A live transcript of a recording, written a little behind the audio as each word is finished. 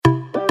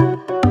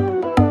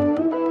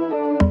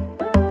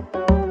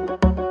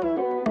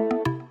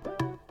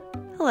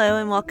Hello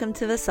and welcome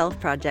to the Self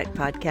Project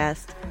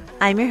podcast.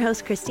 I'm your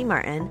host, Khristee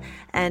Martin,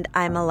 and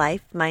I'm a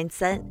life,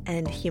 mindset,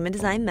 and human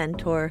design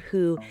mentor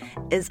who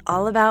is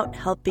all about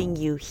helping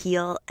you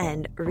heal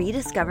and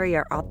rediscover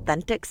your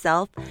authentic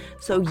self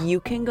so you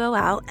can go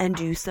out and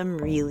do some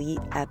really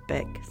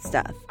epic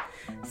stuff.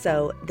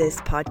 So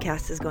this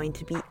podcast is going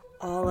to be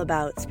all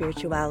about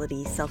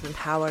spirituality,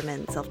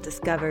 self-empowerment,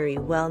 self-discovery,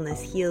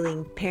 wellness,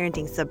 healing,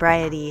 parenting,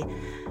 sobriety,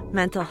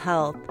 mental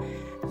health.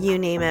 You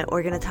name it,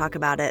 we're going to talk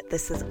about it.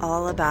 This is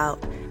all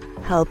about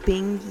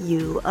helping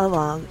you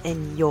along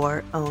in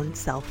your own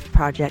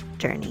self-project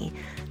journey.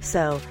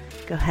 So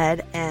go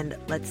ahead and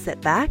let's sit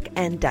back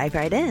and dive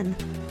right in.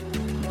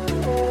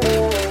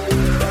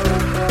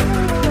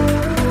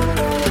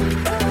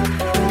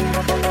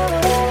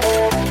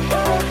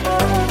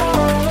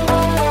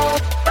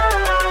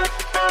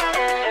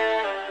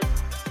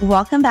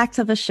 Welcome back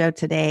to the show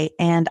today,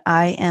 and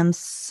I am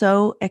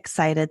so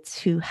excited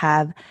to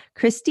have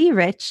Khristee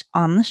Rich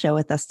on the show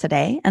with us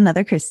today,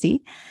 another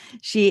Khristee.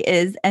 She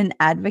is an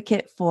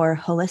advocate for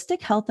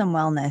holistic health and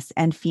wellness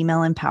and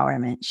female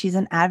empowerment. She's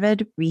an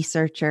avid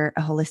researcher,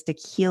 a holistic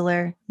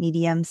healer,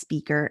 medium,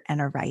 speaker, and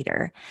a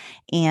writer.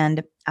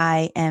 And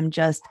I am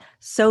just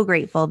so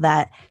grateful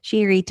that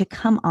she agreed to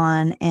come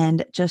on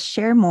and just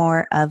share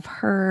more of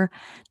her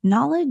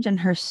knowledge and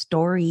her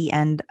story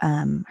and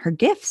her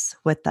gifts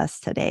with us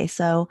today.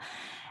 So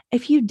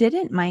if you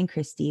didn't mind,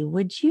 Khristee,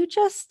 would you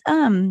just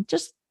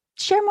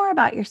share more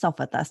about yourself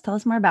with us? Tell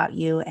us more about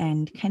you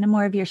and kind of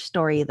more of your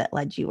story that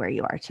led you where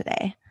you are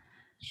today.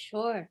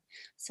 Sure.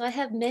 So I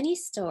have many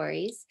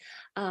stories,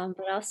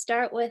 but I'll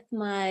start with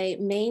my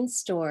main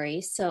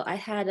story. So I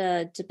had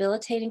a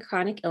debilitating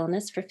chronic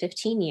illness for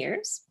 15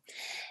 years.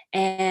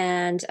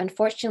 And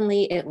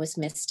unfortunately, it was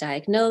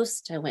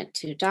misdiagnosed. I went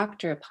to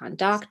doctor upon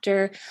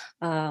doctor.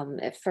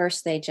 At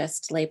first, they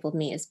just labeled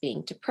me as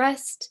being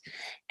depressed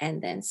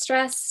and then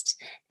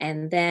stressed.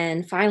 And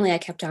then finally, I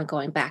kept on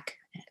going back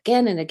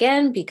again and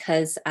again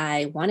because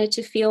I wanted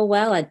to feel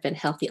well. I'd been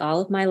healthy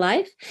all of my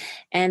life.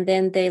 And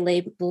then they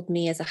labeled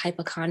me as a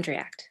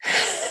hypochondriac.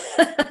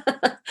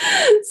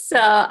 So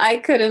I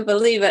couldn't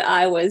believe it.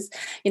 I was,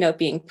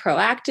 being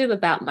proactive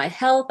about my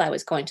health. I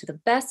was going to the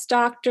best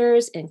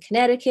doctors in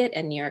Connecticut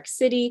and New York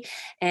City,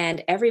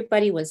 and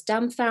everybody was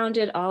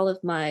dumbfounded. All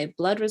of my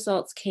blood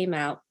results came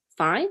out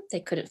fine.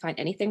 They couldn't find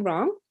anything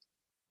wrong.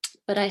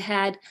 But I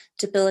had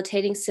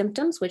debilitating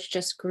symptoms, which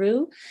just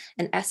grew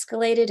and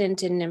escalated and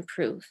didn't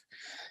improve.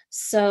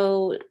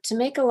 So to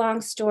make a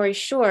long story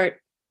short,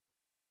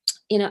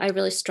 I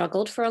really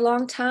struggled for a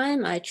long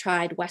time. I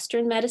tried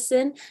Western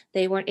medicine.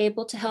 They weren't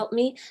able to help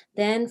me.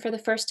 Then for the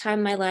first time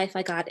in my life,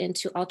 I got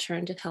into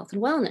alternative health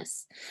and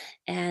wellness.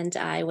 And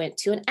I went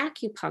to an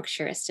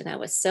acupuncturist, and I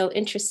was so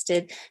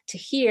interested to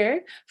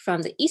hear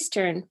from the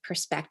Eastern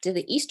perspective,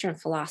 the Eastern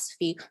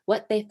philosophy,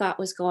 what they thought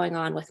was going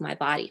on with my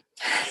body.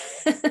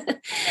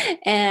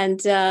 And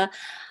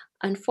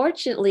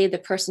unfortunately, the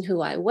person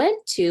who I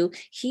went to,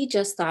 he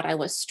just thought I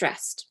was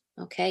stressed.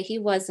 Okay, he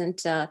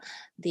wasn't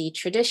the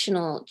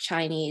traditional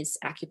Chinese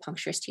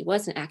acupuncturist. He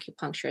was an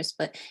acupuncturist,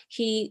 but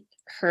he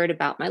heard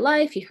about my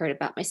life. He heard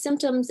about my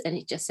symptoms, and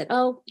he just said,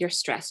 "Oh, you're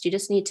stressed. You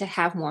just need to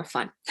have more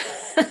fun."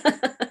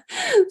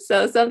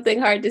 So something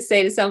hard to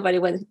say to somebody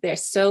when they're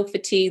so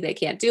fatigued they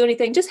can't do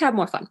anything. Just have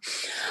more fun.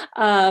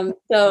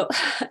 So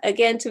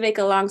again, to make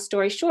a long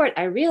story short,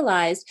 I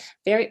realized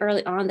very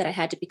early on that I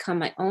had to become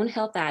my own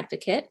health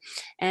advocate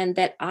and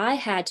that I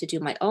had to do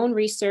my own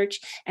research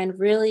and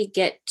really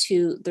get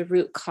to the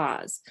root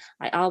cause.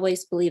 I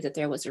always believed that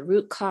there was a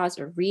root cause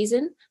or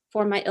reason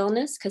for my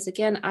illness because,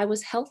 again, I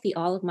was healthy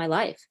all of my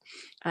life.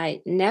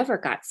 I never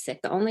got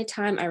sick. The only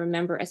time I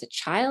remember as a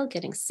child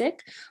getting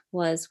sick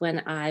was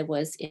when I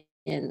was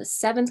in the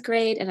 7th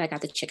grade and I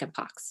got the chicken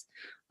pox.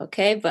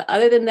 Okay. But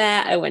other than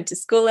that, I went to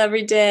school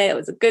every day. I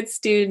was a good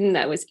student.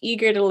 I was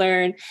eager to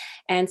learn.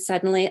 And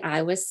suddenly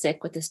I was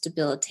sick with this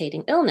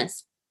debilitating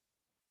illness.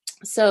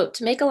 So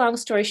to make a long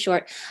story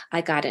short,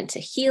 I got into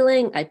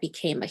healing. I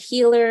became a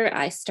healer.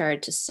 I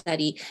started to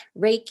study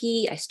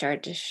Reiki. I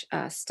started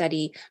to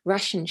study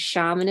Russian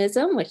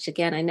shamanism, which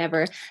again, I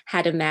never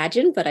had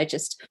imagined, but I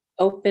just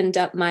opened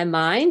up my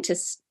mind to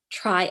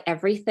try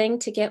everything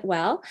to get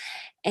well.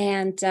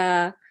 And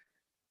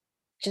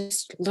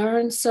just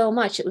learned so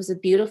much. It was a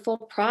beautiful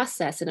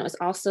process, and it was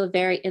also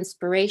very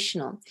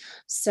inspirational.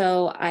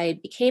 So I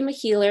became a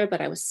healer, but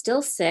I was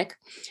still sick.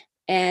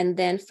 And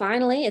then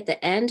finally, at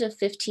the end of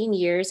 15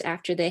 years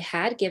after they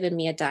had given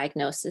me a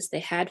diagnosis, they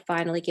had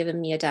finally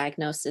given me a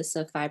diagnosis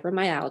of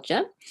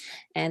fibromyalgia.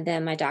 And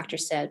then my doctor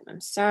said,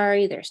 "I'm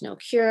sorry, there's no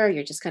cure.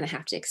 You're just going to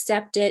have to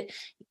accept it.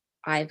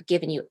 I've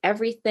given you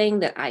everything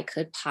that I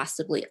could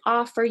possibly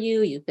offer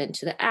you. You've been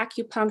to the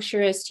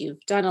acupuncturist.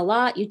 You've done a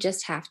lot. You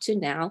just have to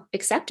now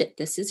accept it.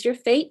 This is your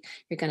fate.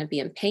 You're going to be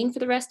in pain for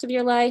the rest of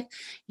your life.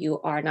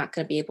 You are not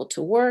going to be able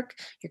to work.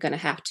 You're going to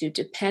have to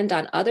depend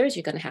on others.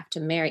 You're going to have to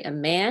marry a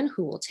man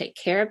who will take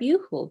care of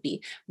you, who will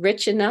be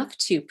rich enough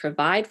to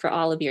provide for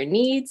all of your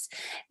needs.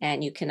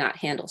 And you cannot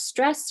handle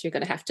stress. You're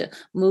going to have to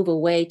move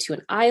away to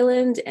an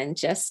island. And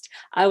just,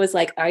 I was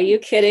like, are you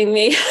kidding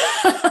me?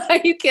 Are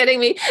you kidding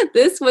me?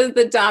 This was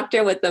the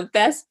doctor with the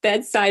best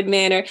bedside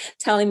manner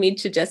telling me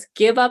to just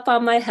give up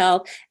on my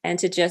health and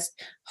to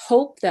just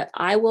hope that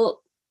I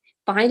will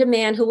find a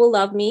man who will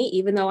love me,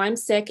 even though I'm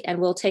sick, and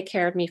will take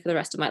care of me for the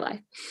rest of my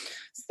life.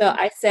 So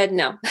I said,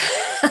 no,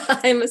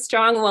 I'm a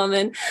strong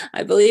woman.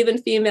 I believe in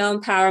female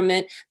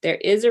empowerment. There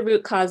is a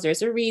root cause.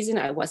 There's a reason.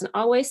 I wasn't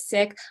always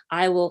sick.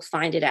 I will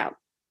find it out.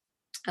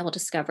 I will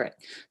discover it.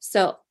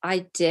 So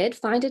I did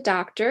find a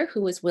doctor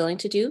who was willing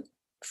to do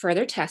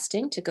further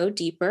testing to go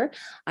deeper.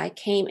 I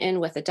came in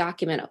with a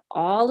document of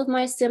all of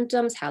my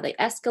symptoms, how they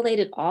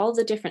escalated, all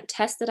the different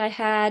tests that I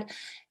had,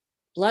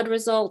 blood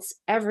results,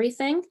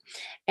 everything.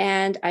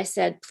 And I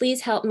said,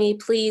 please help me,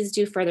 please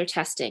do further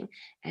testing.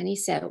 And he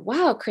said,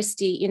 wow,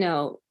 Khristee,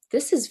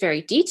 this is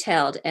very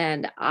detailed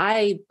and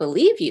I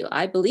believe you.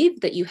 I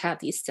believe that you have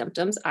these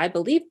symptoms. I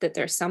believe that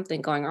there's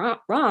something going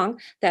wrong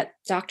that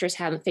doctors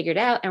haven't figured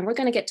out, and we're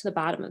going to get to the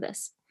bottom of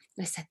this.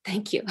 I said,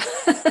 thank you.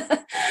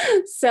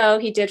 So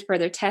he did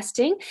further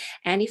testing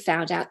and he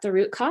found out the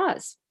root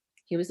cause.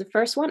 He was the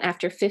first one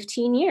after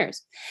 15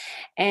 years.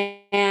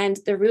 And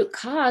the root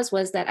cause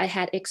was that I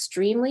had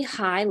extremely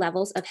high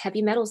levels of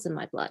heavy metals in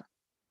my blood,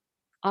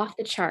 off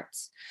the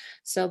charts.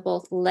 So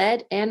both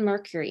lead and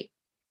mercury,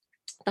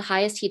 the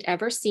highest he'd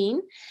ever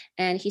seen.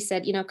 And he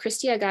said,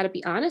 Khristee, I got to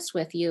be honest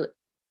with you.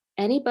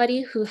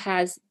 Anybody who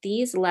has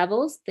these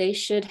levels, they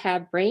should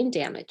have brain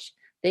damage.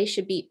 They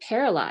should be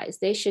paralyzed.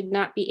 They should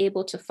not be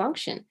able to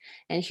function.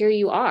 And here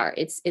you are.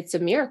 It's a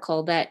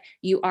miracle that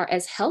you are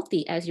as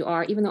healthy as you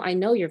are, even though I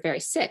know you're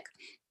very sick.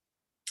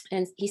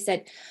 And he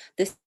said,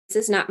 this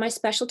is not my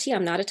specialty.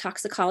 I'm not a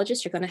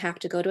toxicologist. You're going to have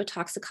to go to a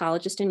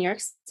toxicologist in New York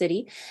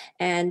City.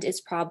 And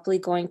it's probably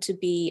going to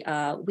be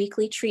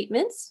weekly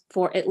treatments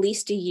for at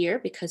least a year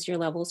because your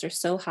levels are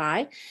so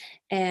high.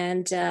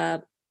 And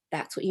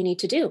that's what you need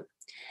to do.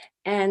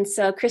 And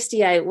so,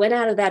 Khristee, I went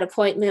out of that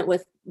appointment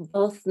with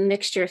both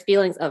mixture of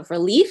feelings of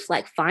relief,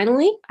 like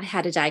finally I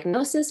had a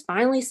diagnosis,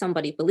 finally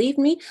somebody believed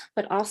me,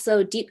 but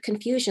also deep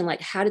confusion, like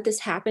how did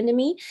this happen to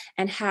me?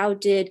 And how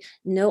did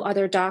no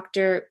other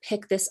doctor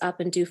pick this up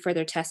and do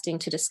further testing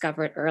to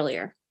discover it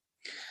earlier?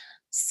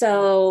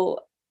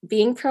 So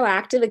being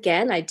proactive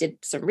again, I did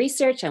some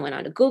research. I went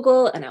on to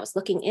Google and I was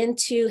looking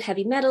into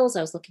heavy metals.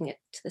 I was looking at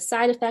the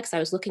side effects. I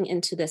was looking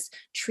into this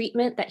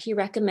treatment that he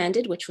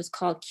recommended, which was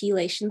called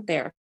chelation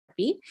therapy.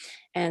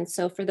 And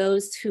so for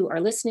those who are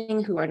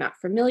listening who are not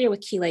familiar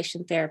with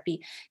chelation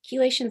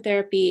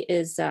therapy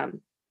is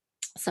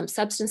some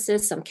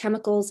substances, some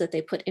chemicals that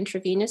they put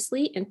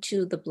intravenously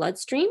into the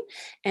bloodstream,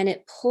 and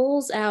it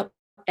pulls out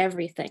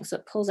everything. So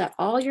it pulls out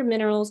all your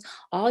minerals,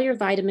 all your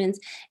vitamins,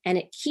 and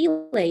it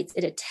chelates,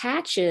 it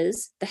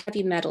attaches the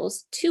heavy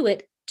metals to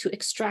it to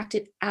extract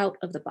it out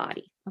of the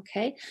body.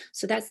 Okay.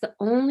 So that's the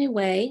only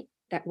way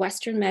that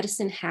Western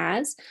medicine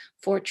has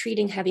for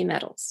treating heavy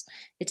metals.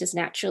 It does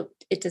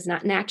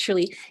not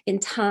naturally in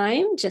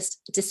time just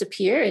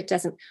disappear. It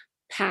doesn't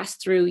pass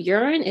through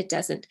urine. It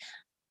doesn't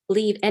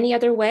leave any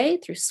other way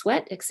through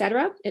sweat,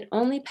 etc. It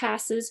only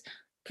passes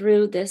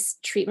through this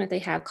treatment they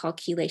have called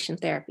chelation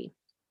therapy.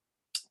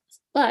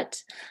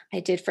 But I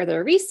did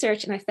further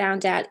research and I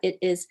found out it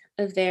is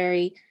a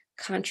very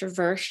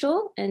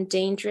controversial and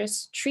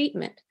dangerous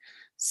treatment.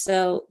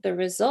 So the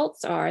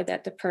results are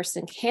that the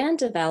person can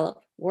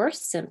develop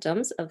worse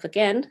symptoms of,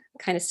 again,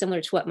 kind of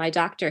similar to what my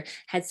doctor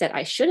had said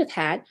I should have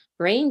had,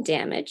 brain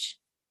damage,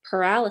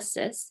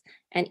 paralysis,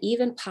 and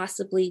even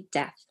possibly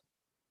death.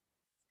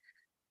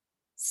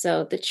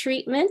 So the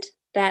treatment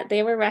that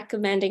they were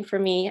recommending for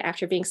me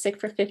after being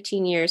sick for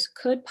 15 years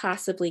could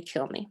possibly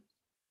kill me.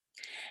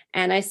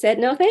 And I said,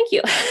 no, thank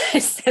you. I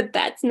said,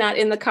 that's not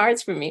in the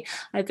cards for me.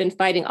 I've been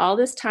fighting all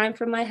this time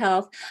for my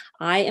health.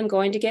 I am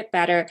going to get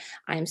better.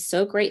 I'm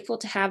so grateful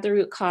to have the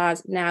root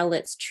cause. Now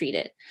let's treat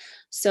it.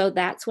 So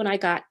that's when I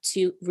got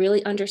to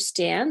really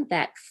understand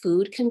that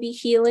food can be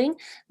healing,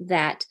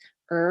 that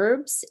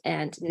herbs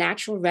and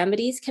natural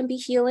remedies can be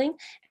healing.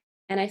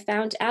 And I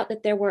found out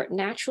that there were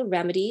natural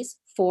remedies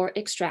for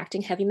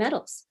extracting heavy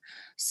metals.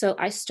 So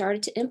I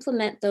started to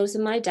implement those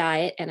in my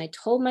diet, and I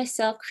told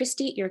myself,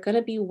 Khristee, you're going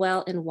to be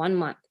well in 1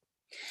 month.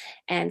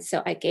 And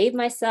so I gave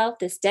myself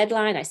this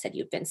deadline. I said,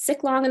 you've been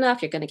sick long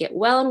enough. You're going to get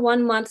well in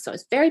 1 month. So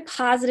it's very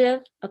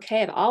positive.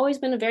 Okay. I've always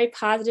been a very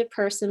positive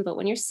person, but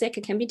when you're sick,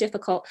 it can be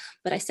difficult.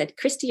 But I said,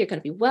 Khristee, you're going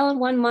to be well in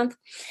 1 month.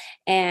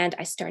 And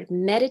I started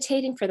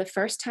meditating for the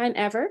first time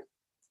ever,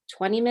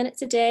 20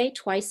 minutes a day,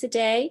 twice a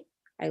day.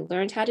 I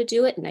learned how to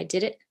do it and I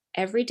did it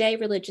every day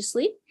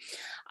religiously.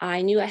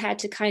 I knew I had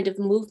to kind of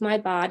move my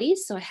body.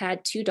 So I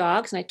had two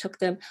dogs and I took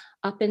them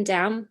up and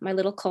down my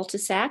little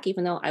cul-de-sac,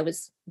 even though I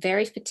was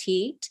very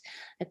fatigued.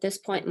 At this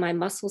point, my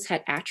muscles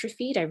had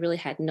atrophied. I really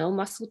had no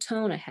muscle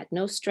tone. I had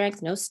no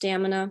strength, no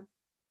stamina.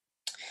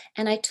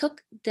 And I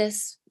took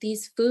these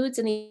foods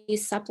and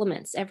these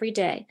supplements every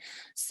day.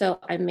 So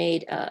I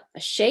made a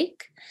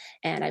shake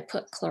and I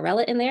put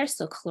chlorella in there.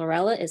 So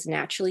chlorella is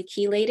naturally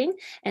chelating.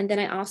 And then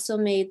I also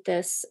made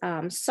this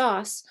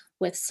sauce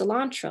with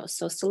cilantro.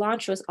 So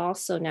cilantro is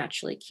also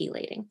naturally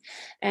chelating.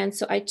 And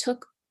so I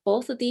took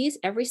both of these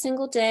every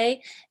single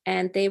day,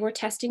 and they were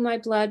testing my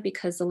blood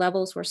because the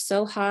levels were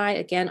so high,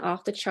 again,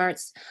 off the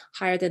charts,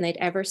 higher than they'd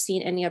ever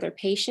seen any other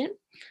patient.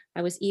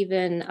 I was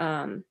even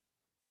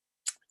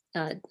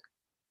uh,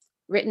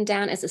 written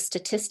down as a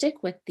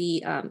statistic with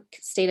the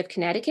state of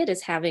Connecticut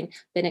as having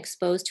been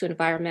exposed to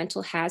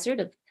environmental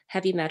hazard of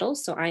heavy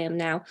metals. So I am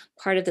now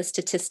part of the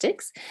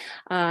statistics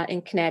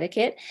in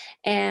Connecticut.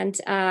 And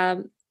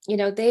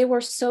they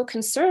were so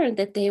concerned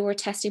that they were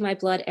testing my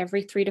blood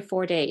every 3 to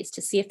 4 days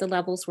to see if the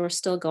levels were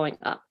still going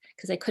up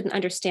because they couldn't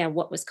understand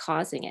what was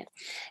causing it.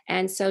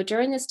 And so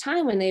during this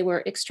time when they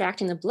were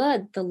extracting the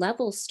blood, the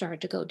levels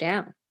started to go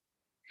down.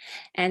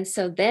 And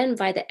so then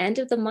by the end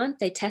of the month,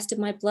 they tested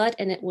my blood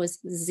and it was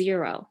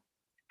zero,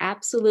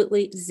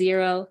 absolutely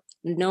zero,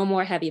 no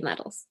more heavy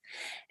metals.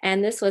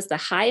 And this was the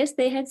highest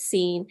they had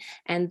seen.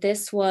 And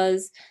this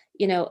was,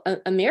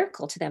 a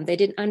miracle to them. They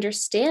didn't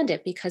understand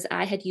it because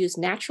I had used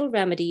natural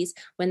remedies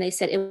when they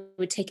said it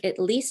would take at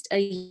least a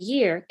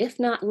year,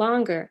 if not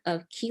longer,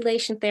 of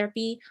chelation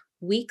therapy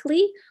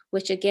weekly,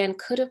 which again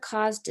could have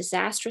caused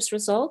disastrous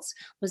results,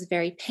 was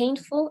very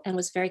painful and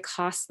was very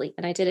costly.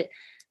 And I did it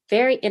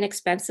very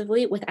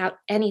inexpensively without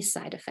any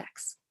side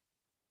effects.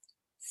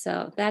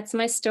 So that's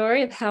my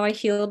story of how I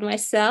healed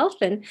myself.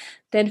 And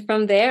then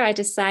from there, I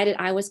decided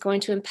I was going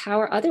to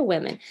empower other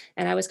women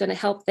and I was going to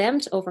help them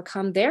to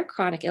overcome their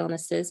chronic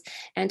illnesses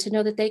and to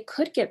know that they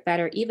could get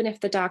better, even if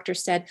the doctor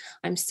said,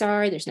 I'm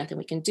sorry, there's nothing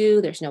we can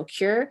do, there's no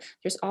cure.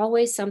 There's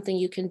always something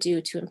you can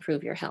do to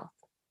improve your health.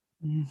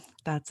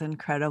 That's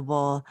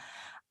incredible.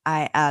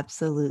 I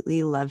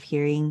absolutely love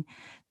hearing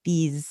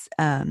these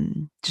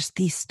just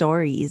these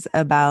stories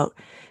about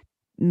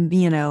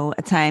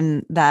a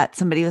time that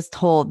somebody was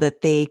told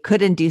that they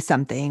couldn't do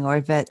something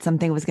or that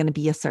something was going to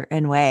be a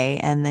certain way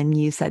and then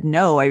you said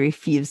no, I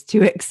refuse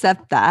to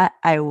accept that.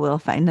 I will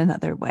find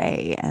another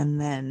way, and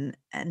then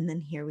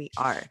here we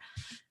are.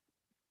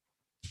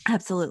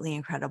 Absolutely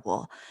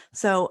incredible.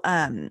 So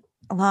a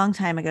long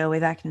time ago,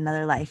 way back in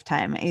another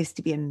lifetime, I used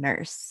to be a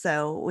nurse.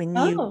 So when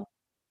you Oh,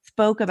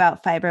 spoke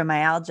about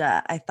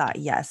fibromyalgia, I thought,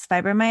 yes,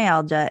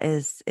 fibromyalgia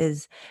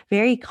is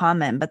very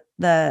common, but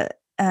the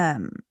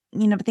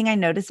thing I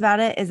noticed about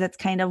it is it's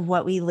kind of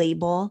what we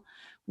label.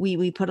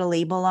 We put a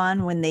label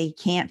on when they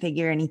can't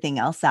figure anything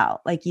else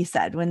out. Like you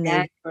said,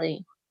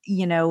 exactly.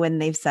 when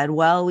they've said,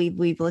 well,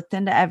 we've looked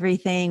into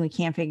everything, we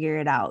can't figure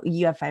it out.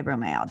 You have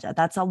fibromyalgia.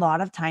 That's a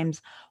lot of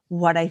times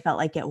what I felt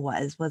like it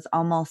was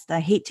almost, I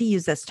hate to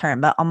use this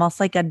term, but almost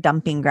like a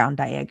dumping ground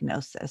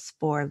diagnosis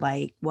for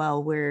like,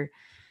 well,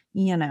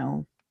 you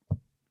know,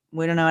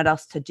 we don't know what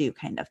else to do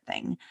kind of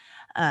thing.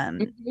 Um,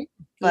 Mhm.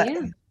 but,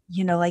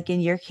 Yeah. like in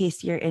your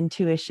case, your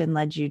intuition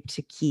led you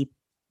to keep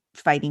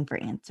fighting for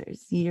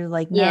answers. You're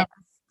like, no, Yeah.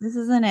 this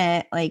isn't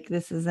it. Like,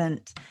 this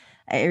isn't,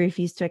 I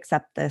refuse to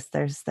accept this.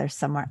 There's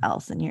somewhere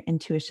else. And your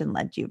intuition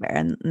led you there.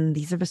 And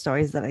these are the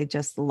stories that I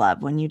just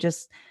love when you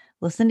just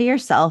listen to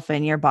yourself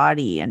and your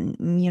body. And,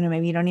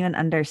 maybe you don't even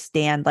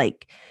understand,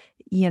 like,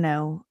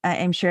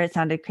 I'm sure it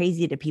sounded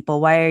crazy to people.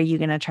 Why are you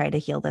going to try to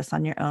heal this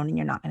on your own and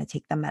you're not going to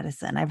take the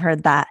medicine? I've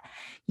heard that,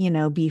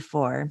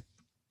 before.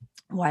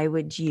 Why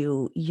would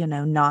you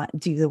not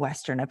do the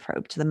Western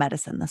approach, the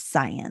medicine, the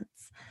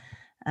science?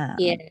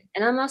 Yeah, Um,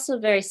 and I'm also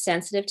very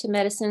sensitive to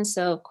medicine,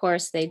 so of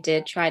course they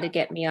did try to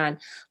get me on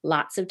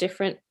lots of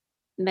different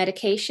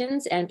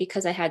medications, and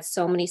because I had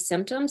so many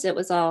symptoms, it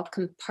was all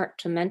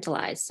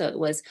compartmentalized. So it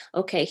was,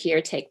 okay, here,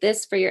 take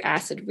this for your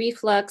acid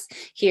reflux,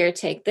 here,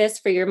 take this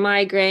for your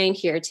migraine,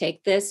 here,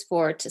 take this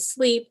for to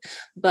sleep,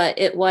 but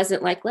it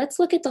wasn't like, let's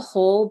look at the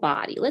whole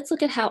body. Let's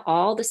look at how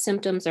all the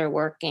symptoms are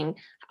working,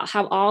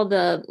 how all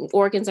the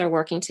organs are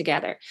working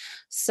together.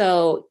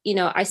 So,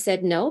 I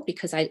said no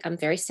because I'm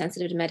very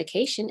sensitive to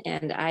medication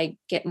and I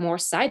get more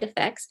side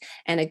effects.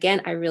 And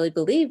again, I really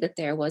believe that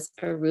there was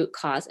a root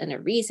cause and a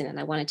reason. And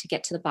I wanted to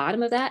get to the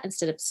bottom of that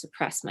instead of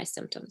suppress my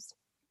symptoms.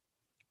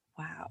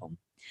 wow.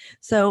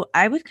 So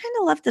I would kind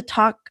of love to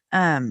talk,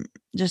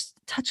 just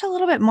touch a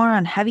little bit more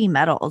on heavy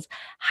metals.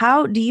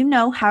 How do you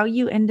know how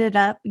you ended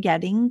up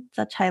getting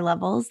such high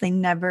levels? They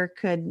never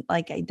could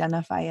like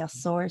identify a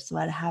source,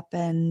 what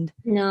happened.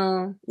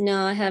 No,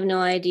 no, I have no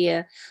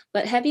idea.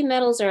 But heavy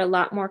metals are a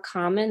lot more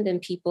common than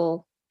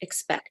people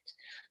expect.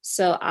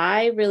 So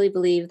I really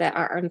believe that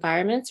our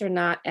environments are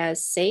not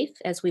as safe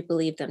as we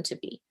believe them to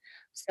be.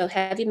 So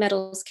heavy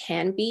metals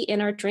can be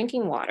in our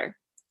drinking water.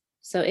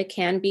 So it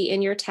can be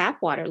in your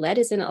tap water. Lead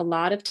is in a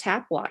lot of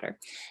tap water,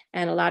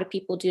 and a lot of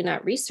people do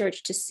not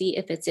research to see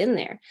if it's in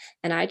there.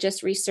 And I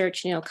just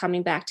researched,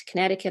 coming back to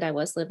Connecticut, I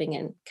was living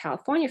in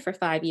California for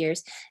 5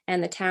 years,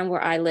 and the town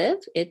where I live,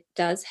 it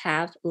does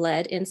have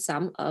lead in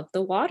some of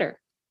the water.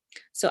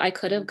 So I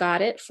could have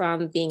got it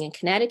from being in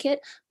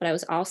Connecticut, but I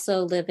was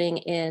also living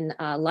in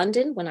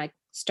London when I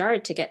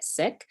started to get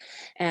sick.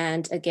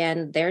 And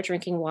again, their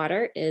drinking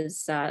water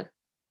is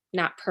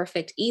not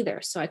perfect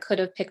either. So I could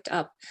have picked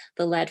up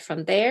the lead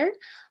from there.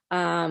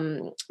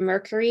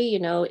 Mercury,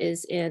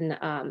 is in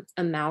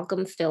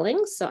amalgam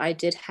fillings. So I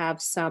did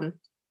have some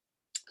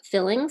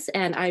fillings.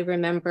 And I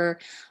remember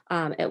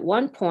at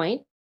one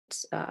point,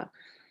 uh,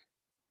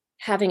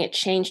 having it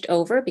changed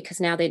over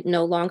because now they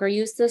no longer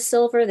use the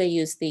silver, they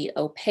use the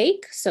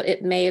opaque. So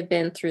it may have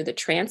been through the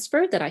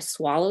transfer that I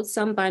swallowed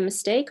some by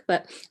mistake,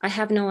 but I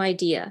have no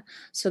idea.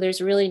 So there's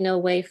really no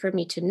way for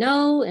me to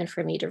know and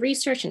for me to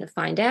research and to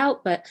find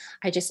out. But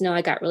I just know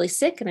I got really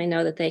sick, and I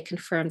know that they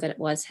confirmed that it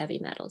was heavy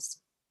metals.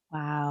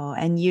 Wow.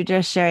 And you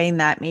just sharing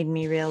that made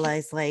me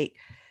realize, like,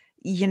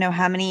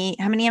 how many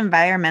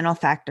environmental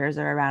factors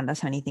are around us,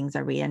 how many things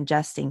are we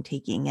ingesting,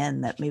 taking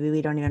in, that maybe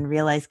we don't even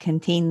realize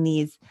contain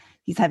these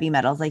heavy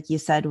metals. Like you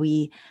said,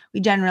 we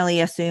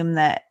generally assume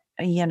that,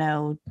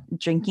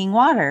 drinking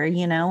water,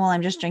 well,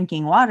 I'm just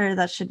drinking water,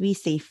 that should be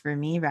safe for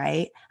me,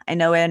 right? I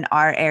know in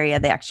our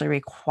area they actually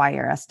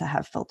require us to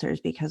have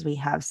filters because we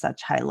have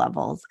such high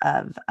levels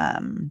of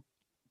I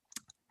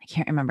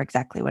can't remember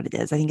exactly what it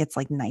is. I think it's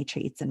like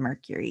nitrates and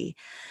mercury.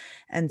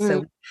 And so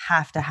Mm. we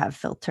have to have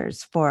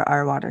filters for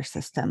our water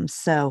system.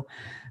 So,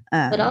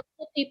 But um,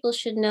 also, people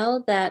should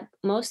know that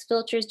most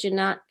filters do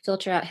not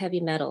filter out heavy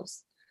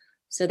metals.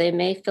 So they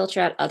may filter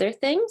out other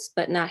things,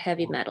 but not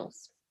heavy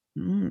metals.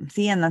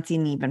 see, and that's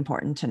even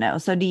important to know.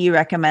 So, do you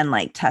recommend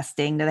like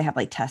testing? Do they have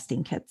like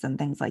testing kits and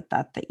things like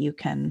that you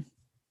can?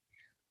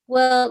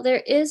 Well,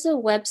 there is a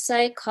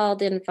website called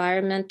the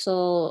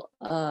Environmental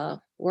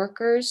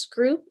Workers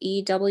Group,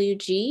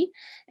 EWG,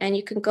 and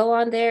you can go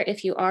on there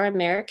if you are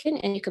American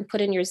and you can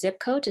put in your zip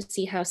code to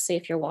see how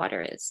safe your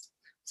water is.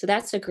 So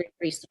that's a great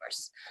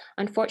resource.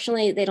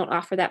 Unfortunately, they don't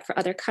offer that for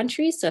other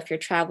countries. So if you're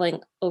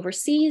traveling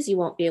overseas, you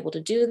won't be able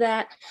to do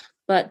that.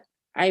 But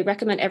I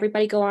recommend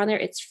everybody go on there.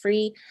 It's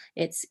free.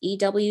 It's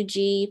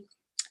EWG.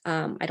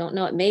 I don't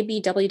know, it may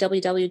be www.ewg.org.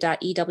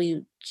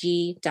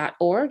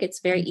 It's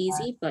very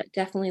easy, but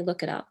definitely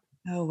look it up.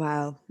 Oh,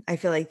 wow. I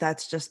feel like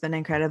that's just been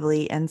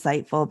incredibly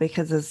insightful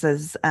because this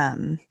is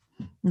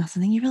not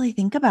something you really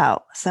think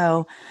about.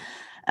 So,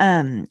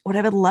 what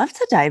I would love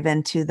to dive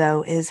into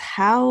though is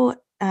how,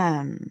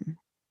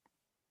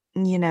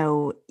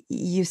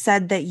 you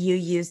said that you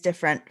use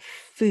different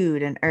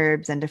food and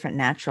herbs and different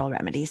natural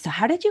remedies. So,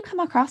 how did you come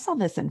across all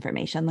this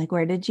information? Like,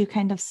 where did you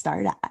kind of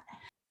start at?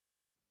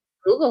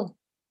 Google.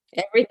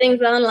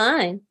 Everything's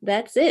online.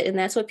 That's it. And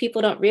that's what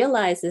people don't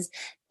realize is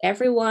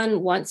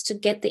everyone wants to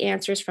get the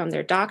answers from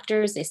their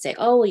doctors. They say,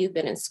 "Oh, well, you've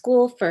been in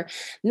school for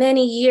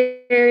many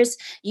years.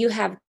 You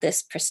have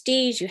this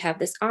prestige, you have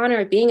this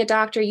honor of being a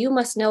doctor. You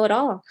must know it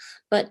all."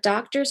 But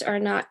doctors are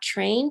not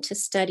trained to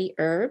study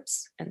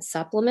herbs and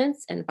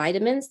supplements and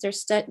vitamins.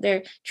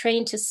 They're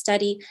trained to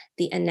study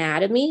the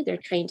anatomy. They're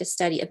trained to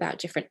study about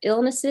different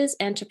illnesses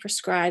and to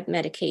prescribe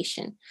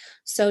medication.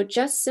 So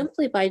just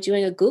simply by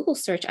doing a Google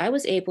search, I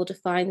was able to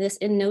find this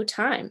in no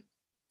time.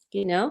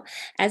 You know,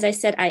 as I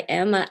said, I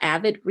am an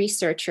avid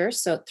researcher.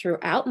 So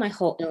throughout my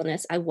whole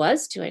illness, I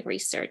was doing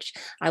research.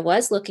 I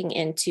was looking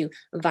into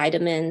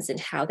vitamins and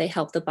how they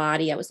help the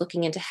body. I was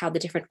looking into how the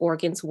different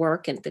organs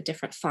work and the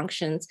different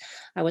functions.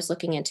 I was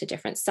looking into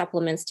different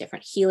supplements,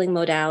 different healing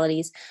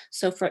modalities.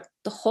 So for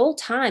the whole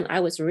time, I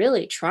was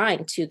really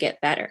trying to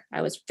get better.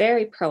 I was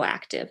very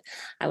proactive.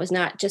 I was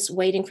not just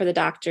waiting for the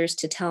doctors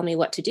to tell me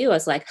what to do. I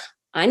was like,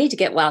 I need to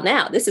get well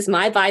now. This is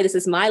my body. This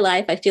is my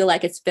life. I feel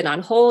like it's been on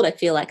hold. I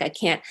feel like I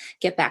can't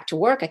get back to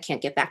work. I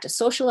can't get back to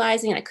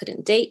socializing. I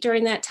couldn't date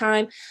during that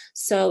time.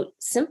 So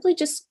simply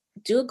just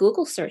do a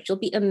Google search. You'll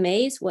be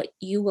amazed what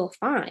you will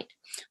find.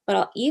 But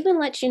I'll even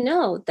let you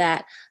know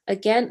that,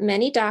 again,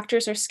 many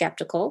doctors are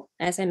skeptical,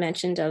 as I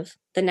mentioned, of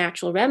the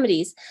natural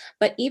remedies,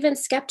 but even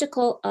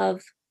skeptical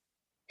of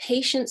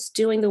patients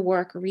doing the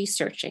work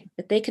researching,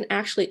 that they can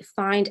actually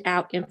find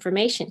out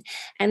information.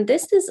 And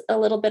this is a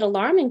little bit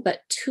alarming,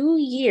 but 2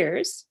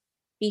 years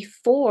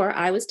before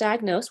I was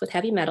diagnosed with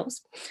heavy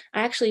metals,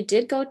 I actually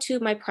did go to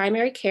my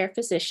primary care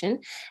physician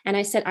and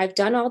I said, I've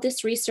done all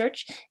this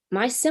research.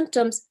 My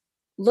symptoms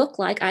look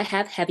like I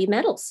have heavy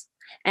metals.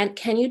 And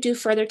can you do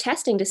further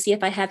testing to see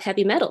if I have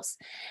heavy metals?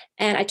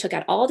 And I took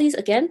out all these,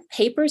 again,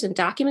 papers and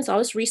documents, all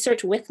this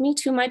research with me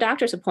to my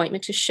doctor's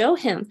appointment to show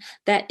him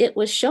that it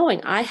was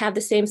showing I have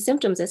the same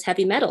symptoms as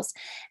heavy metals.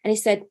 And he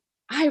said,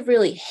 I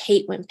really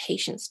hate when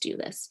patients do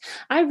this.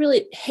 I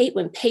really hate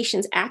when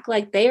patients act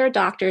like they are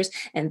doctors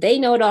and they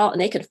know it all and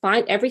they can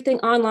find everything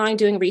online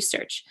doing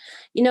research.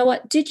 You know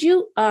what? Did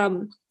you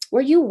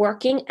were you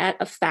working at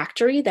a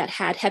factory that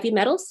had heavy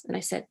metals? And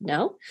I said,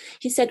 no.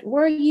 He said,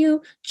 were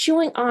you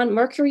chewing on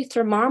mercury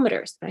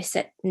thermometers? And I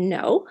said,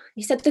 no.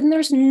 He said, then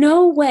there's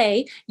no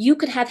way you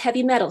could have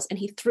heavy metals. And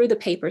he threw the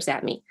papers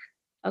at me,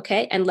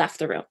 okay, and left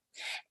the room.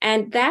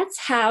 And that's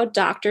how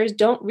doctors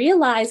don't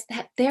realize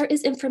that there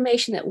is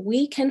information that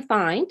we can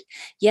find.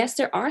 Yes,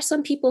 there are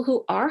some people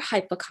who are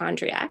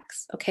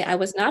hypochondriacs. Okay, I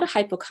was not a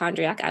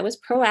hypochondriac, I was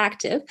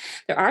proactive.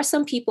 There are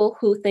some people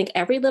who think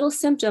every little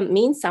symptom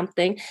means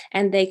something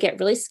and they get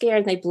really scared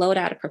and they blow it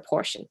out of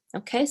proportion.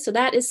 Okay, so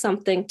that is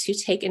something to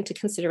take into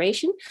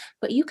consideration.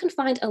 But you can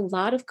find a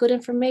lot of good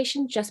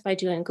information just by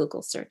doing a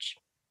Google search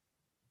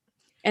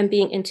and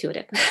being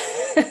intuitive.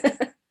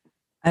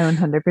 I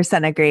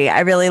 100% agree. I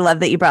really love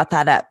that you brought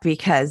that up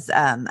because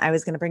I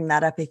was going to bring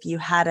that up if you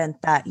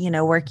hadn't that,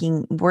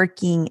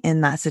 working in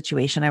that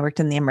situation. I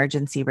worked in the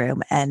emergency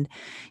room and,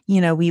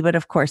 we would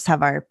of course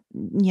have our,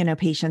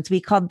 patients,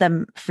 we called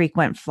them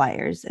frequent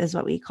flyers is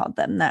what we called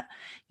them that,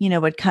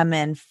 would come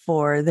in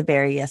for the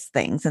various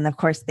things. And of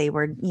course they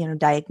were,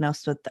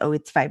 diagnosed with, oh,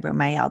 it's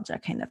fibromyalgia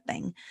kind of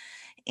thing.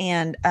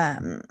 And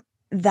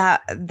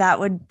that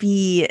would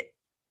be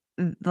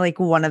like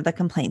one of the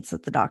complaints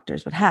that the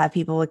doctors would have.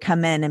 People would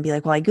come in and be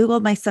like, well, I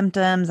Googled my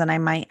symptoms and I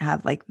might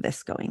have like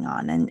this going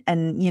on.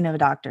 And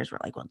doctors were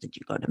like, well, did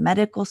you go to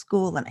medical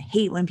school? And I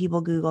hate when people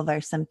Google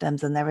their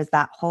symptoms. And there was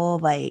that whole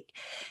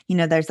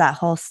there's that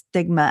whole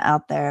stigma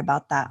out there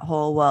about that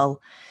whole, well,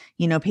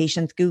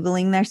 patients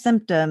Googling their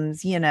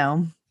symptoms,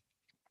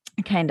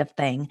 kind of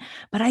thing.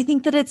 But I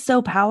think that it's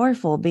so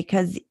powerful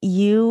because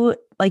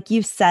like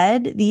you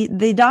said,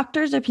 the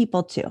doctors are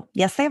people too.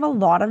 Yes, they have a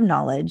lot of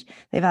knowledge.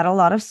 They've had a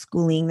lot of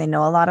schooling. They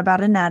know a lot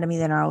about anatomy.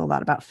 They know a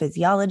lot about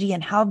physiology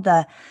and how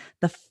the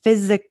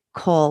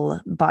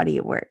physical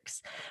body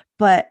works.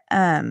 But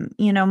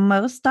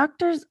most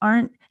doctors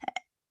aren't,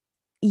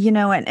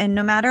 and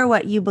no matter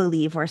what you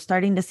believe, we're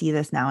starting to see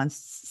this now, and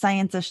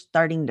science is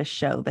starting to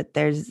show that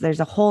there's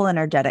a whole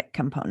energetic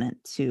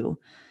component to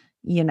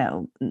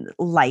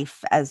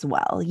life as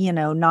well,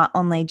 not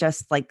only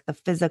just like the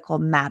physical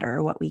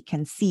matter, what we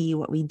can see,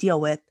 what we deal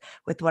with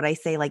what I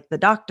say, like the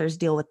doctors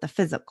deal with the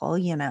physical,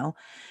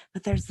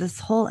 but there's this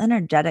whole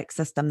energetic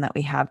system that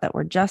we have that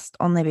we're just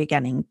only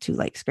beginning to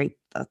like scrape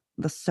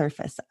the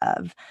surface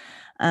of,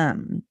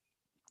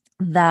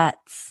 that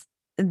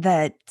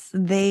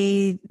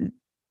they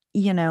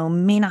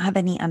may not have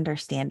any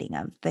understanding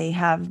of. They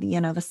have,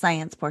 the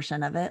science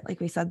portion of it, like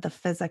we said, the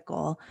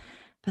physical,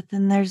 but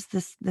then there's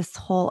this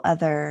whole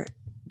other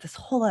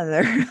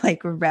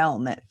like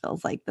realm. It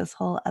feels like this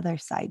whole other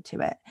side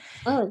to it.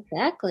 Oh,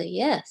 exactly.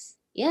 Yes.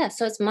 Yeah.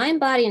 So it's mind,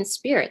 body, and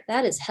spirit.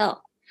 That is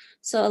health.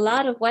 So a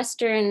lot of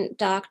Western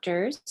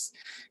doctors,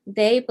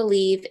 they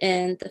believe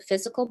in the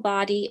physical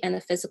body and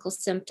the physical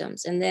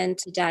symptoms, and then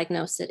to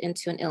diagnose it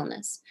into an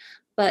illness.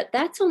 But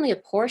that's only a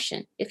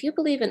portion. If you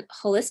believe in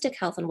holistic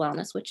health and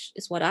wellness, which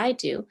is what I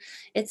do,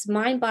 it's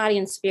mind, body,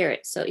 and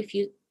spirit. So if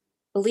you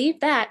believe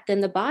that, then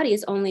the body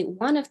is only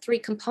one of three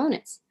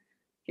components.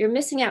 You're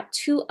missing out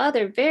two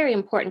other very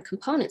important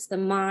components, the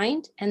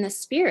mind and the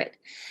spirit.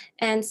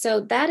 And so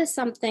that is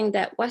something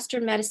that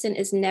Western medicine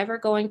is never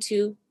going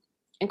to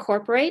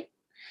incorporate.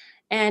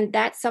 And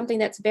that's something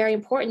that's very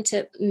important,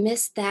 to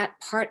miss that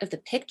part of the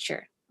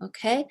picture.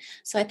 Okay.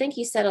 So I think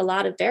you said a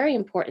lot of very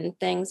important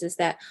things, is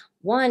that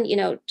one,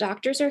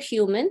 doctors are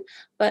human,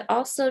 but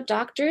also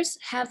doctors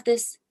have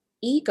this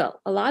ego.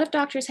 A lot of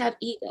doctors have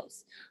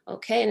egos.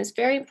 Okay. And it's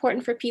very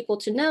important for people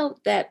to know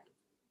that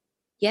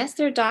yes,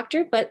 they're a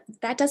doctor, but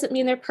that doesn't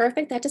mean they're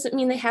perfect. That doesn't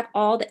mean they have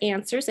all the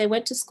answers. They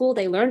went to school,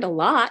 they learned a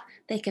lot.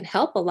 They can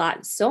help a lot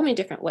in so many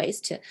different ways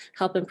to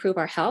help improve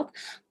our health.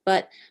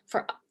 But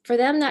for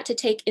them not to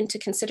take into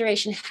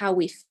consideration how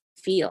we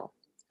feel.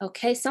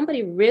 Okay,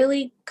 somebody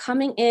really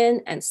coming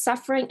in and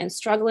suffering and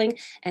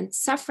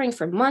suffering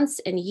for months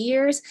and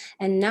years,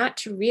 and not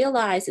to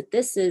realize that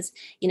this is,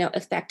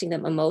 affecting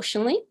them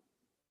emotionally.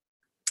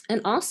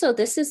 And also,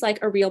 this is like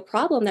a real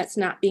problem that's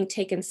not being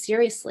taken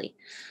seriously.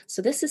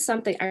 So this is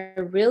something I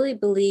really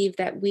believe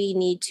that we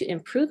need to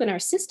improve in our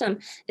system,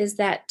 is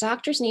that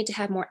doctors need to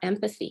have more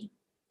empathy.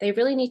 They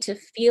really need to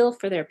feel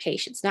for their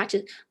patients, not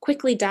to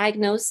quickly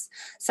diagnose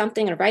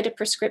something and write a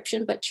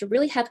prescription, but to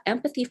really have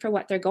empathy for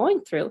what they're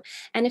going through.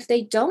 And if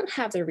they don't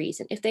have the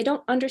reason, if they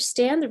don't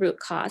understand the root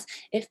cause,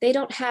 if they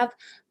don't have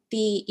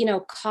the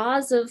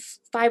cause of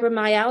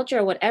fibromyalgia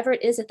or whatever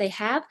it is that they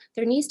have,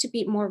 there needs to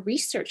be more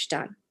research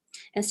done,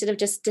 instead of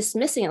just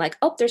dismissing it like,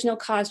 oh, there's no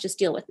cause, just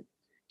deal with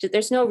it.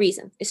 There's no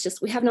reason. It's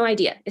just, we have no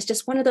idea. It's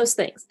just one of those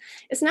things.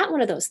 It's not one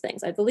of those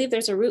things. I believe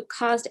there's a root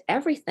cause to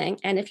everything.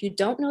 And if you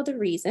don't know the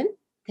reason,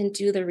 then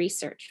do the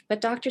research. But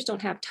doctors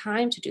don't have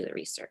time to do the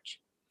research.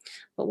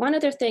 But one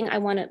other thing I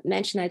want to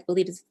mention, I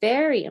believe is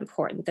very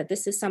important, that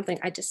this is something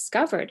I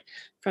discovered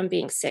from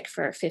being sick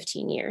for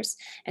 15 years.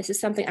 And this is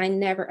something I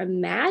never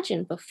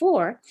imagined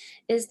before,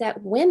 is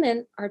that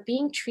women are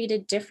being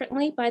treated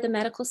differently by the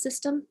medical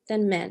system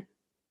than men.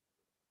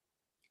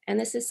 And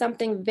this is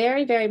something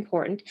very, very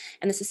important.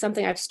 And this is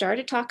something I've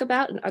started to talk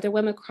about, and other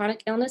women with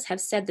chronic illness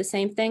have said the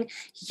same thing.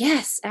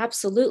 Yes,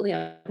 absolutely.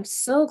 I'm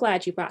so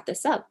glad you brought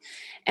this up.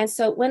 And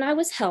so when I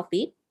was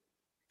healthy,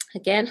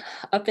 again,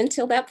 up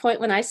until that point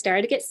when I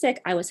started to get sick,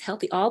 I was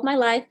healthy all my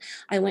life.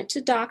 I went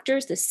to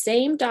doctors, the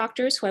same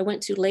doctors who I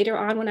went to later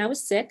on when I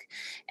was sick.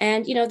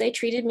 And, they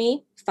treated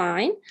me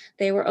fine.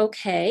 They were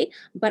okay.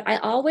 But I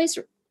always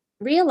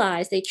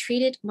realized they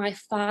treated my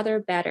father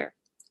better.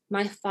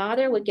 My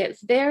father would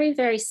get very,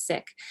 very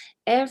sick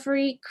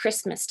every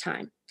Christmas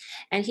time.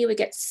 And he would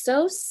get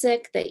so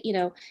sick that,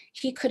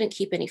 he couldn't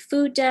keep any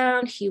food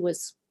down. He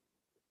was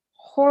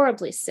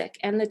horribly sick.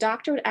 And the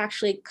doctor would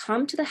actually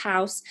come to the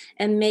house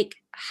and make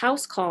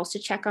house calls to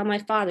check on my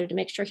father to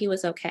make sure he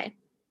was okay.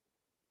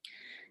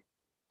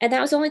 And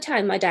that was the only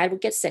time my dad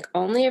would get sick,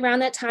 only around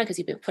that time, because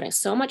he'd been putting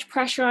so much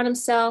pressure on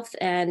himself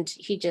and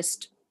he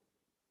just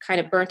kind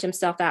of burnt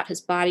himself out.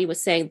 His body was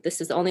saying,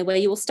 this is the only way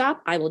you will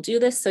stop. I will do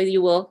this so you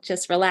will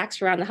just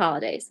relax around the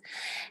holidays.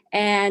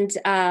 And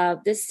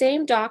the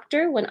same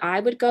doctor, when I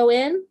would go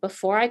in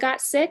before I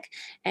got sick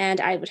and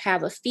I would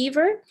have a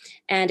fever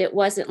and it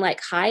wasn't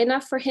like high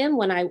enough for him,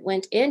 when I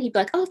went in, he'd be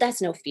like, oh,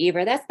 that's no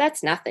fever.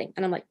 That's nothing.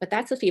 And I'm like, but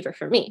that's a fever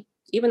for me.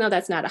 Even though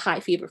that's not a high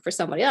fever for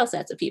somebody else,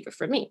 that's a fever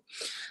for me.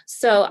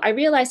 So I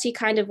realized he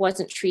kind of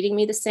wasn't treating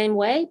me the same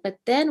way. But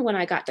then when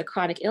I got the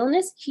chronic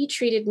illness, he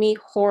treated me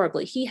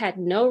horribly. He had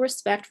no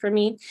respect for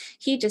me.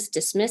 He just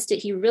dismissed it.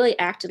 He really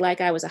acted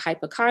like I was a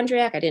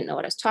hypochondriac. I didn't know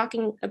what I was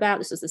talking about.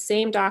 This was the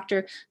same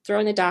doctor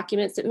throwing the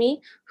documents at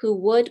me who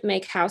would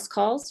make house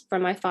calls for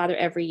my father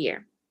every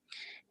year.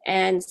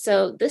 And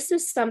so this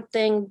is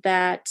something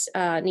that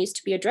needs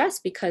to be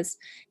addressed because,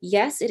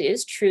 yes, it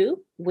is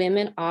true.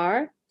 Women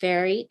are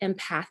very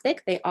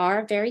empathic. They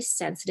are very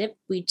sensitive.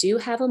 We do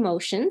have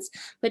emotions,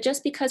 but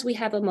just because we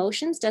have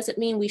emotions doesn't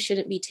mean we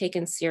shouldn't be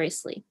taken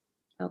seriously.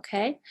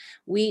 Okay.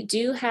 We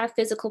do have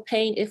physical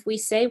pain if we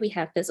say we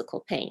have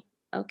physical pain.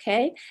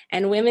 Okay.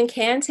 And women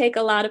can take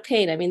a lot of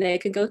pain. I mean, they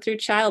could go through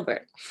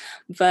childbirth,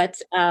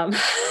 but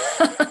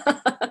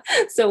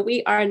so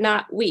we are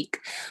not weak.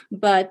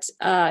 But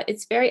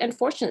it's very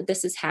unfortunate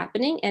this is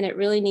happening, and it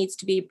really needs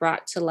to be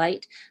brought to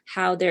light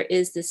how there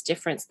is this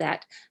difference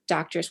that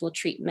doctors will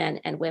treat men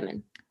and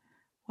women.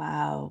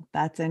 Wow,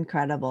 that's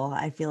incredible.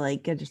 I feel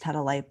like I just had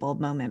a light bulb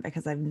moment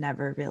because I've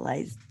never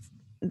realized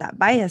that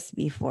bias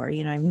before.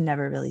 I've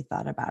never really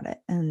thought about it.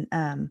 And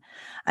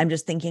I'm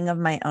just thinking of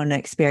my own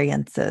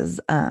experiences.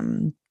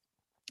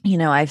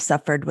 I've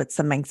suffered with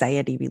some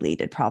anxiety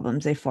related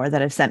problems before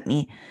that have sent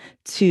me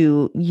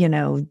to,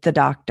 the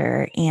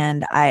doctor.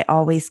 And I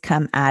always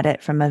come at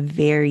it from a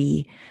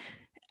very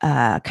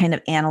kind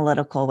of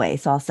analytical way.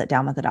 So I'll sit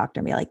down with the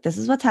doctor and be like, this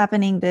is what's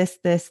happening, this.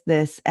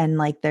 And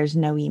like, there's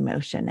no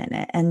emotion in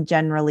it. And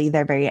generally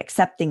they're very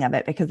accepting of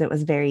it because it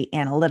was very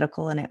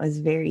analytical and it was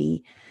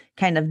very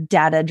kind of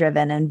data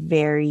driven and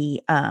very,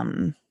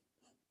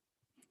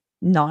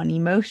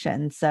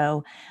 non-emotion.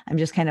 So I'm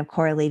just kind of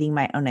correlating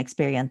my own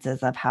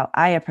experiences of how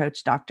I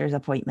approach doctor's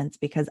appointments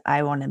because I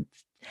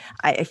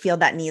feel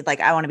that need, like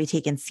I want to be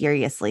taken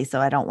seriously.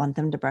 So I don't want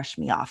them to brush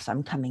me off. So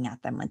I'm coming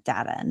at them with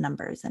data and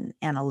numbers and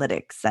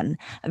analytics and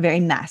a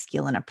very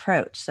masculine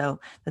approach. So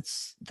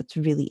that's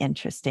really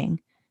interesting.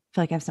 I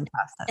feel like I have some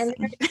And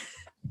processing.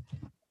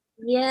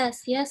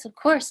 yes, yes, of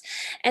course.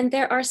 And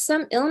there are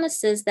some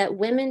illnesses that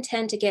women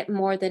tend to get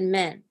more than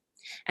men.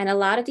 And a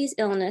lot of these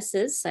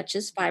illnesses, such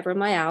as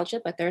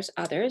fibromyalgia, but there's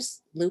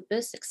others,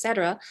 lupus,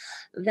 etc.,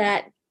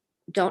 that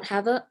don't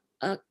have a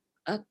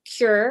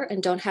cure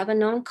and don't have a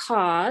known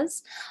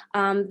cause,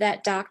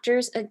 that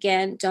doctors,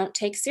 again, don't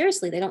take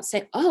seriously. They don't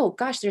say, oh,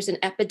 gosh, there's an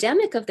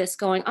epidemic of this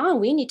going on.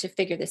 We need to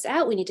figure this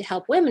out. We need to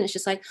help women. It's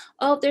just like,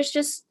 oh, there's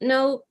just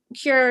no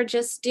cure.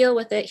 Just deal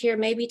with it. Here,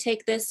 maybe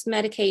take this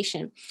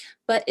medication.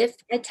 But if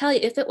I tell you,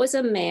 if it was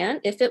a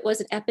man, if it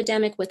was an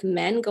epidemic with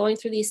men going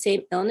through these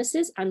same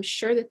illnesses, I'm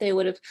sure that they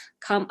would have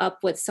come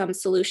up with some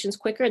solutions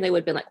quicker. And they would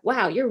have been like,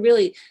 wow, you're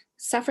really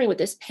suffering with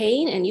this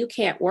pain and you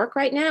can't work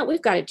right now.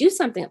 We've got to do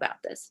something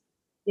about this,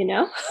 you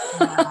know?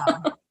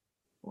 Wow.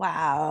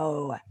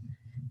 Wow.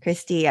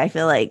 Khristee, I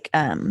feel like,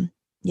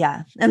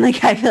 yeah. And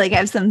like, I feel like I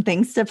have some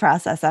things to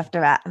process after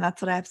that. And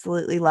that's what I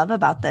absolutely love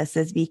about this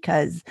is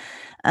because,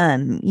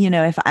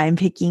 if I'm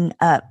picking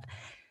up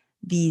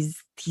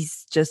these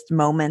just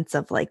moments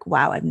of like,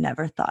 wow, I've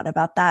never thought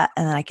about that.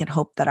 And then I can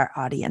hope that our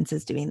audience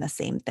is doing the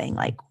same thing,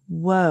 like,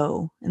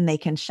 whoa, and they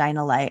can shine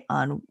a light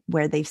on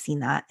where they've seen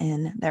that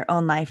in their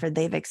own life or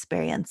they've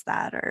experienced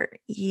that or,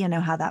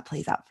 how that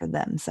plays out for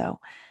them. So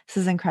this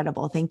is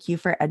incredible. Thank you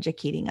for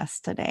educating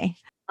us today.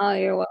 Oh,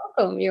 you're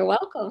welcome. You're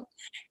welcome.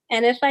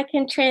 And if I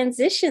can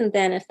transition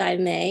then, if I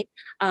may,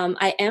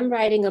 I am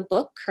writing a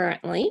book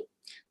currently.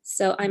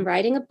 So I'm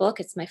writing a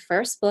book. It's my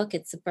first book.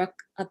 It's a book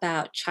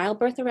about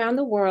childbirth around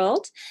the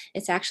world.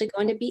 It's actually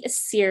going to be a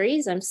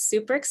series. I'm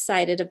super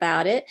excited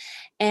about it.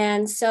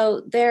 And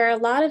so there are a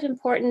lot of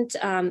important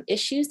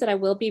issues that I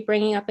will be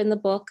bringing up in the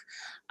book.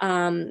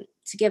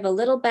 To give a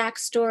little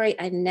backstory,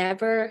 I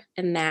never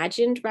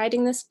imagined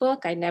writing this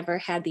book. I never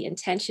had the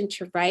intention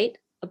to write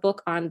a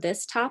book on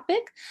this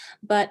topic.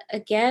 But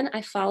again,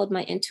 I followed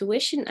my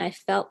intuition. I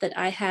felt that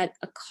I had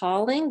a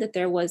calling, that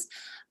there was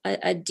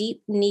a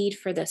deep need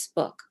for this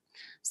book.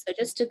 So,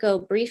 just to go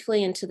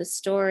briefly into the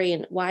story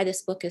and why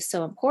this book is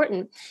so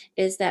important,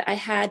 is that I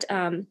had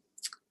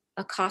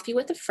a coffee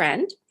with a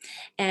friend,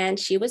 and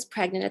she was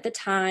pregnant at the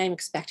time,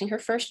 expecting her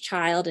first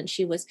child, and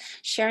she was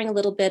sharing a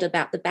little bit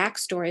about the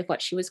backstory of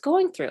what she was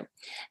going through.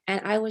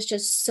 And I was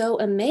just so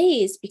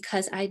amazed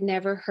because I'd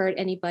never heard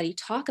anybody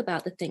talk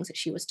about the things that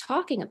she was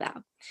talking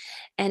about.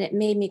 And it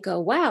made me go,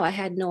 wow, I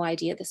had no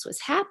idea this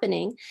was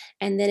happening.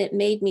 And then it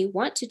made me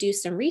want to do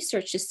some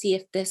research to see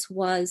if this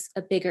was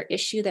a bigger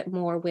issue that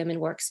more women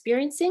were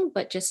experiencing,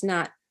 but just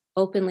not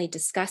openly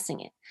discussing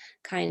it,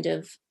 kind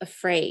of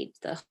afraid,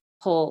 the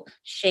whole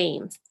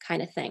shame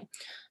kind of thing.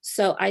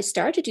 So I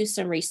started to do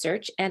some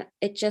research, and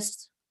it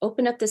just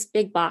opened up this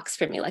big box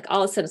for me. Like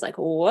all of a sudden, it's like,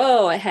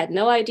 whoa, I had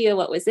no idea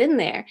what was in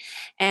there.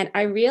 And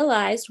I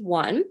realized,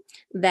 one,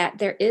 that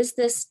there is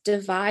this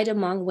divide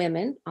among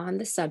women on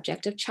the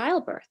subject of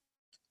childbirth,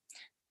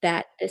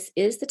 that this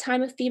is the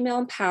time of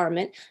female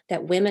empowerment,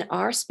 that women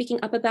are speaking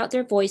up about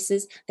their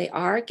voices, they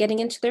are getting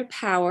into their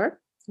power.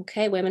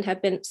 Okay, women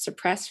have been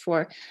suppressed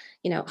for,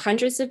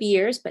 hundreds of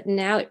years, but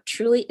now it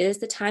truly is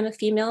the time of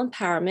female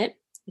empowerment.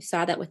 We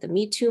saw that with the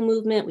Me Too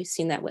movement. We've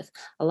seen that with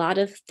a lot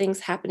of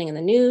things happening in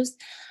the news.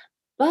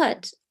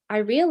 But I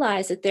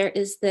realized that there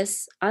is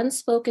this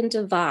unspoken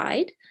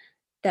divide,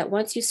 that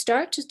once you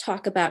start to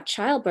talk about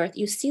childbirth,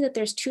 you see that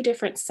there's two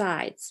different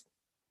sides.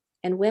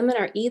 And women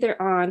are either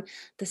on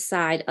the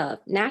side of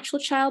natural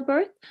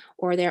childbirth,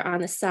 or they're on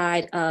the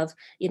side of,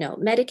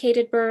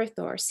 medicated birth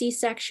or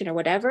C-section or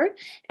whatever.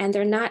 And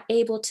they're not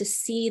able to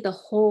see the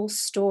whole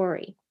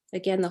story.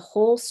 Again, the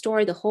whole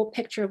story, the whole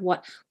picture of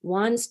what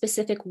one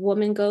specific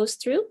woman goes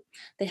through.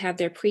 They have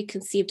their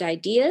preconceived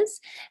ideas,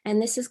 and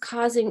this is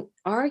causing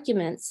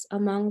arguments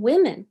among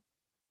women.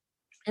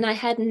 And I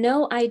had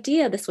no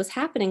idea this was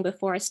happening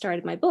before I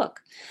started my book.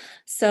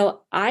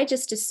 So I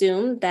just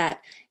assumed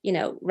that,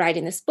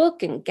 writing this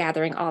book and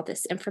gathering all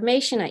this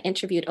information, I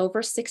interviewed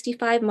over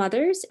 65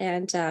 mothers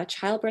and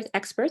childbirth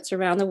experts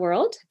around the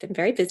world. I've been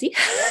very busy.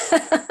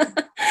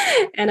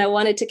 And I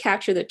wanted to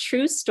capture the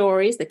true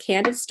stories, the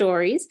candid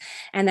stories.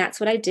 And that's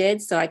what I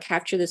did. So I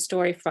captured the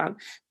story from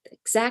the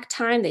exact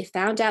time they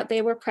found out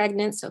they were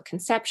pregnant. So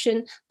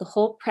conception, the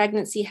whole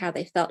pregnancy, how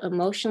they felt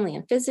emotionally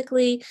and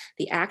physically,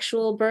 the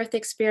actual birth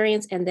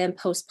experience, and then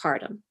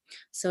postpartum.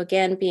 So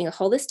again, being a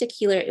holistic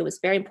healer, it was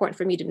very important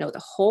for me to know the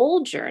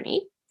whole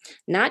journey,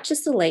 not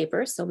just the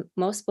labor. So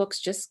most books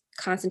just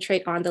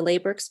concentrate on the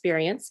labor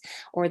experience,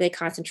 or they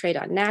concentrate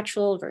on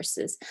natural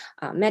versus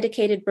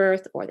medicated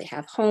birth, or they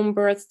have home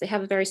births. They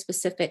have a very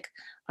specific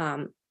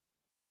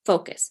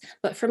focus.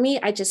 But for me,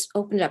 I just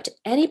opened it up to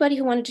anybody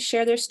who wanted to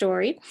share their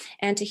story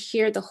and to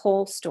hear the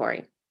whole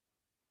story.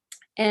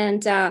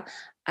 And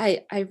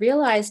I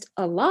realized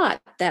a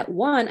lot that,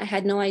 one, I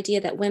had no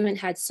idea that women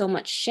had so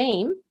much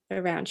shame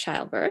around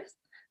childbirth,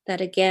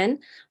 that again,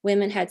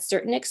 women had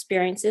certain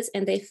experiences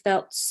and they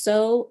felt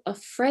so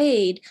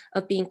afraid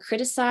of being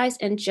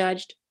criticized and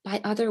judged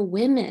by other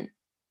women,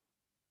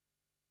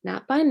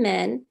 not by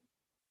men,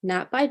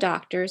 not by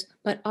doctors,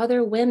 but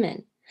other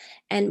women.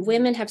 And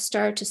women have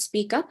started to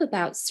speak up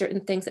about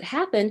certain things that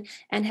happen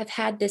and have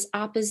had this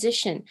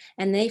opposition,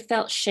 and they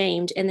felt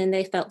shamed, and then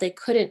they felt they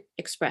couldn't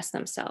express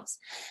themselves.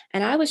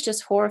 And I was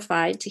just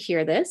horrified to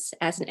hear this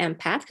as an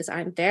empath, because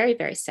I'm very,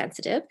 very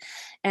sensitive,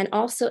 and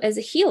also as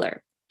a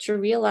healer, to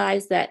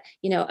realize that,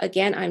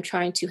 again, I'm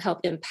trying to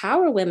help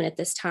empower women at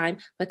this time,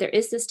 but there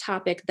is this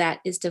topic that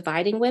is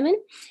dividing women,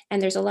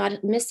 and there's a lot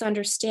of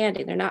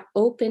misunderstanding. They're not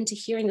open to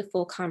hearing the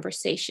full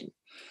conversation.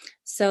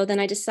 So then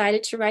I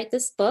decided to write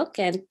this book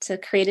and to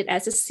create it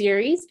as a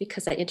series,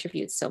 because I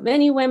interviewed so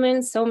many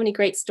women, so many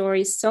great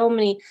stories, so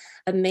many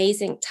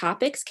amazing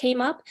topics came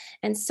up,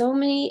 and so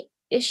many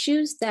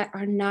issues that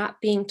are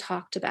not being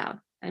talked about.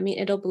 I mean,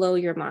 it'll blow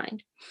your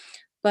mind.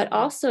 But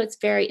also, it's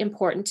very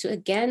important to,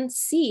 again,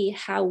 see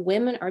how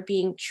women are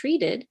being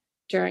treated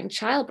during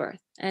childbirth.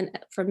 And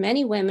for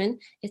many women,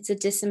 it's a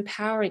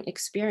disempowering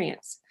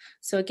experience.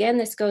 So again,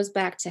 this goes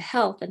back to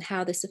health and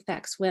how this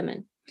affects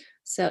women.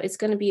 So it's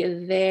going to be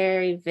a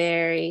very,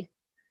 very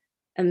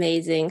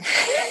amazing,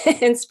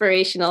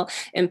 inspirational,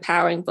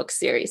 empowering book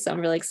series. So I'm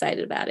really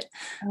excited about it.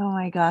 Oh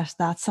my gosh,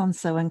 that sounds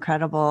so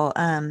incredible.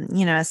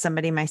 As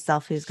somebody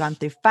myself who's gone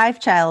through 5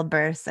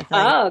 childbirths, I feel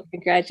like, Oh, yeah,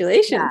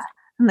 congratulations.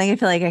 I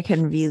feel like I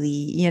can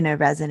really,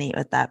 resonate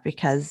with that,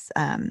 because,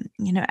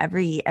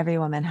 every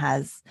woman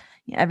has,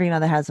 every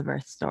mother has a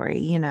birth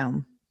story,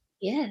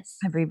 Yes.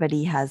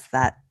 everybody has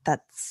that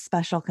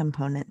special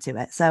component to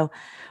it. So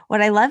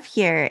what I love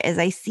here is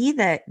I see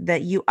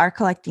that you are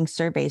collecting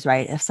surveys,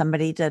 right? If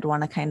somebody did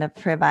want to kind of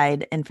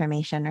provide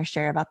information or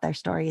share about their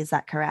story, is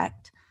that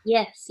correct?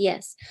 Yes,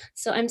 yes.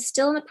 So I'm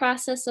still in the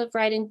process of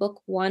writing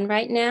book one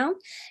right now.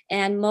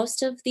 And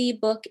most of the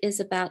book is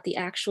about the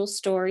actual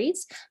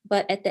stories.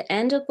 But at the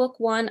end of book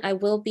one, I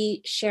will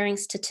be sharing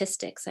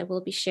statistics. I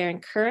will be sharing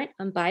current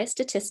unbiased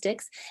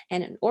statistics.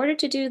 And in order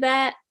to do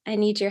that, I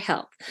need your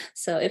help.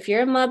 So if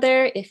you're a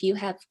mother, if you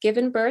have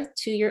given birth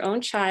to your own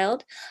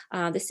child,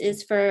 this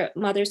is for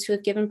mothers who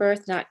have given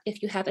birth, not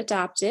if you have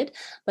adopted,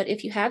 but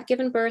if you have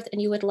given birth and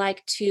you would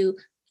like to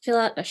fill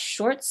out a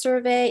short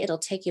survey. It'll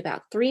take you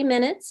about 3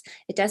 minutes.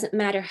 It doesn't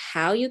matter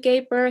how you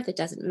gave birth. It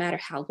doesn't matter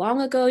how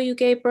long ago you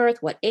gave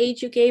birth, what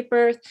age you gave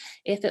birth,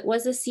 if it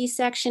was a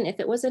C-section, if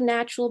it was a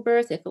natural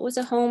birth, if it was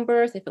a home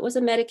birth, if it was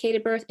a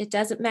medicated birth. It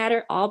doesn't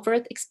matter. All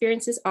birth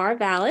experiences are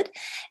valid,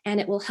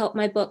 and it will help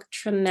my book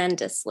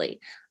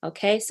tremendously.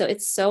 Okay, so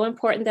it's so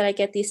important that I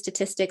get these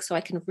statistics so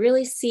I can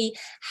really see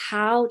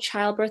how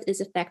childbirth is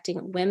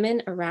affecting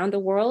women around the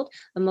world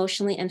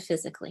emotionally and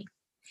physically.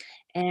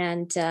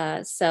 And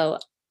so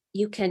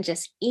you can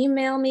just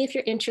email me if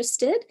you're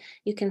interested.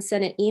 You can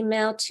send an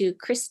email to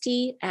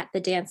Khristee at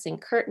the Dancing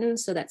Curtain.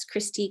 So that's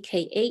Khristee,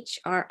 Khristee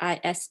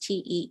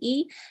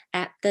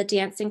at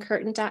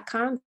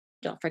thedancingcurtain.com.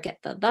 Don't forget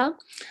the.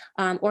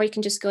 Or you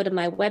can just go to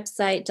my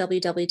website,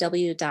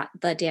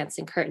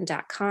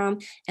 www.thedancingcurtain.com.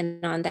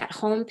 And on that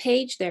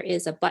homepage, there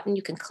is a button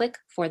you can click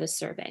for the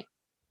survey.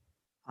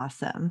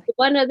 Awesome.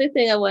 One other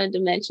thing I wanted to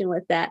mention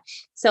with that.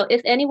 So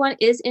if anyone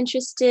is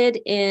interested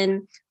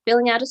in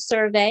filling out a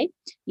survey,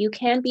 you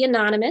can be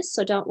anonymous.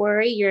 So don't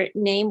worry, your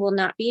name will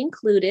not be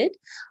included.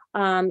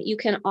 You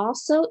can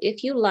also,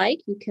 if you like,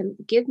 you can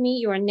give me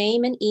your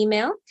name and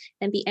email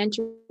and be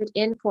entered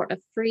in for a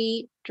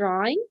free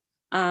drawing,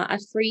 a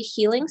free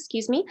healing,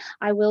 excuse me.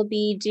 I will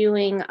be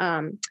doing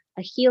a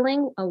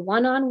healing, a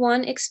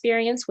one-on-one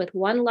experience with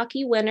one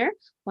lucky winner,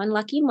 one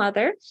lucky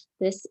mother.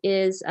 This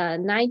is a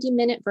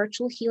 90-minute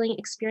virtual healing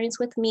experience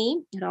with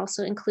me. It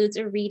also includes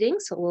a reading,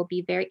 so it will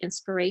be very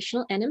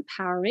inspirational and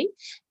empowering.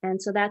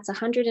 And so that's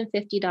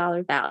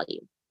 $150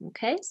 value.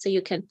 Okay, so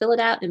you can fill it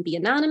out and be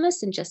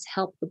anonymous and just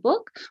help the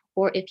book.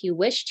 Or if you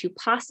wish to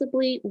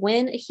possibly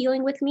win a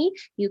healing with me,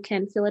 you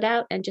can fill it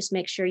out and just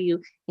make sure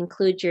you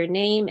include your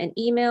name and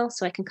email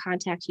so I can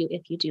contact you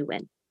if you do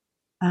win.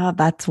 Oh,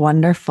 that's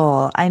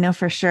wonderful. I know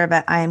for sure,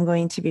 but I am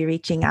going to be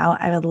reaching out.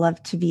 I would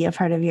love to be a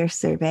part of your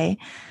survey.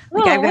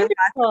 Like Oh,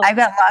 wonderful. I've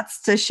got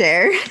lots to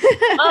share.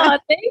 Oh,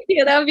 thank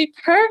you. That would be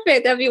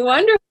perfect. That'd be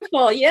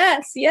wonderful.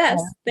 Yes, Yeah, yes.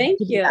 love Thank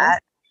to do you.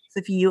 that.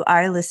 So if you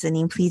are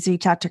listening, please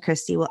reach out to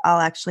Khristee. Well, I'll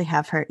actually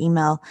have her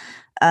email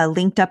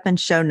linked up in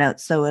show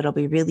notes. So it'll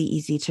be really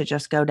easy to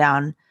just go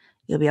down.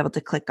 You'll be able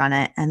to click on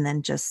it and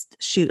then just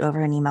shoot over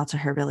an email to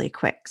her really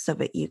quick so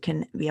that you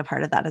can be a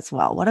part of that as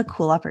well. What a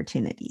cool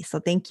opportunity. So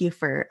thank you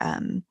for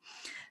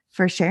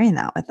sharing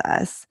that with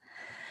us.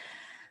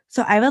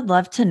 So I would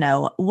love to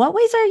know, what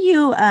ways are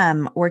you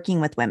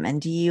working with women?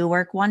 Do you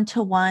work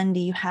one-to-one? Do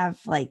you have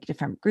like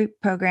different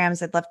group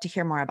programs? I'd love to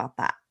hear more about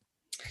that.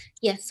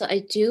 Yes, so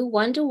I do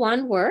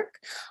one-to-one work.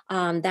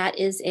 That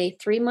is a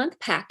 3-month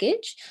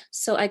package.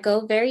 So I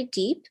go very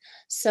deep.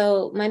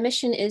 So my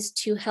mission is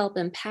to help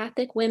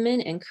empathic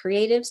women and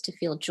creatives to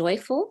feel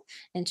joyful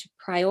and to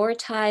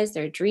prioritize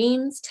their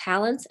dreams,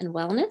 talents, and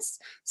wellness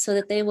so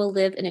that they will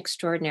live an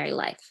extraordinary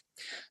life.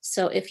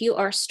 So if you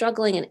are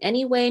struggling in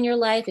any way in your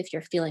life, if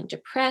you're feeling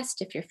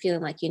depressed, if you're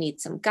feeling like you need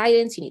some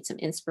guidance, you need some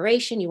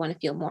inspiration, you want to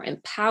feel more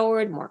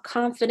empowered, more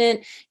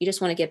confident, you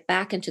just want to get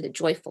back into the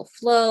joyful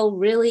flow,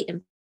 really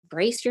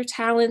embrace your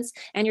talents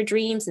and your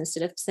dreams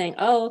instead of saying,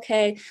 oh,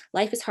 okay,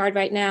 life is hard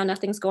right now,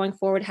 nothing's going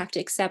forward, have to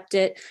accept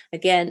it.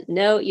 Again,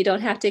 no, you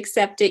don't have to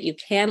accept it. You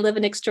can live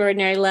an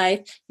extraordinary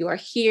life. You are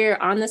here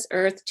on this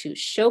earth to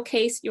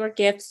showcase your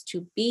gifts,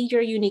 to be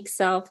your unique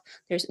self.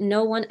 There's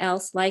no one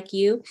else like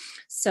you.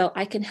 So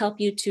I can help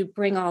you to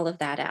bring all of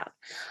that out.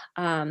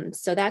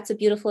 So that's a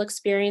beautiful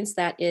experience.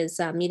 That is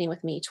meeting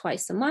with me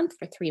twice a month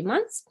for 3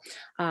 months.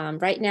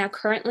 Right now,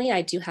 currently,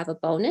 I do have a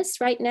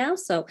bonus right now.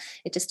 So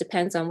it just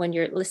depends on when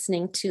you're listening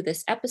to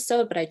this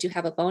episode, but I do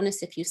have a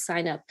bonus. If you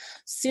sign up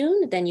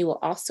soon, then you will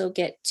also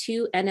get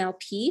 2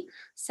 NLP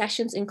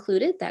sessions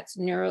included. That's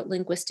neuro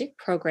linguistic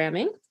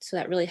programming. So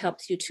that really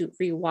helps you to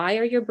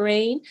rewire your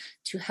brain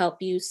to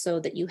help you so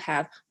that you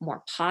have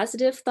more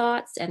positive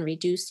thoughts and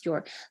reduce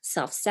your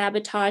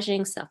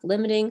self-sabotaging,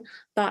 self-limiting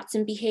thoughts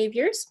and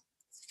behaviors.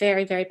 It's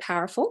very, very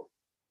powerful.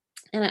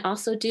 And I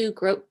also do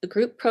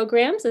group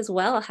programs as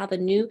well. I'll have a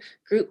new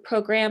group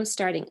program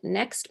starting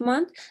next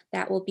month.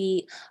 That will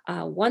be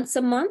once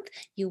a month.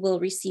 You will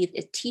receive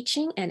a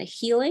teaching and a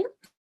healing.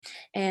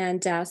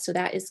 And so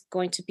that is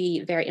going to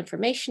be very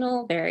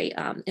informational, very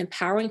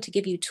empowering to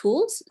give you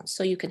tools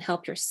so you can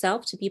help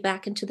yourself to be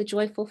back into the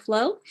joyful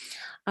flow.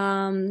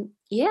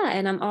 Yeah,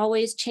 and I'm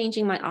always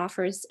changing my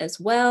offers as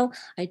well.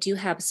 I do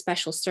have a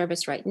special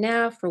service right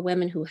now for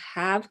women who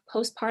have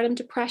postpartum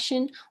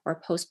depression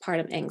or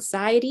postpartum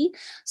anxiety.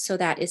 So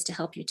that is to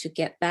help you to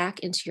get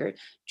back into your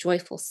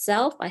joyful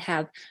self. I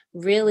have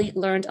really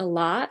learned a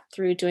lot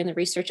through doing the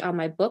research on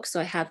my book. So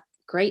I have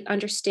great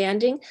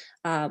understanding,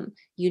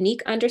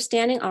 unique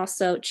understanding,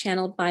 also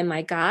channeled by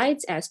my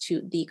guides as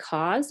to the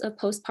cause of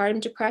postpartum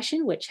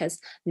depression, which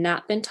has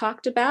not been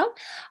talked about.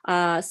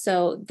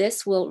 So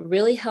this will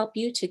really help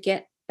you to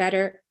get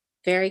better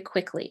very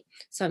quickly.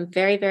 So I'm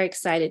very, very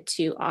excited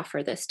to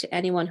offer this to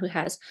anyone who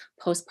has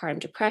postpartum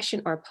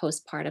depression or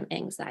postpartum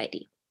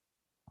anxiety.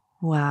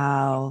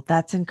 Wow,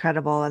 that's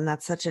incredible. And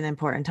that's such an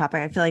important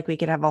topic. I feel like we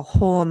could have a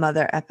whole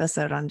nother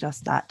episode on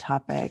just that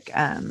topic.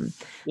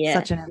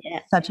 Yeah,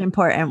 Such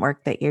important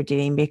work that you're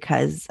doing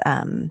because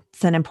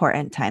it's an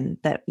important time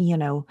that,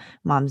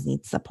 moms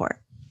need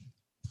support.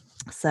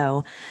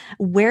 So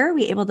where are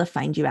we able to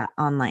find you at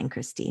online,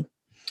 Khristee?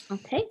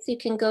 Okay, so you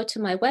can go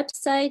to my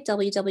website,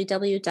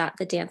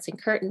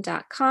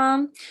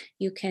 www.thedancingcurtain.com.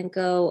 You can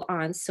go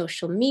on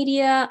social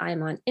media.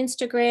 I'm on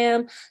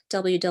Instagram,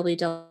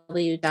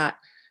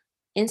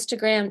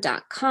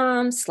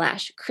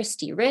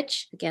 www.instagram.com/Khristee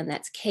Rich. Again,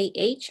 that's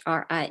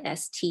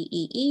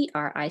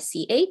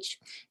KHRISTEERICH.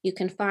 You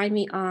can find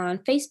me on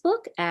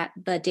Facebook at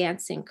The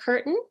Dancing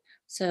Curtain.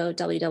 So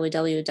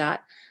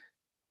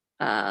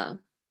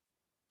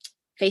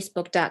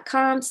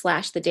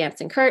facebook.com/The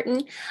Dancing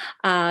Curtain.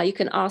 You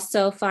can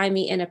also find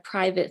me in a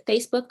private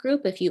Facebook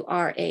group if you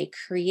are a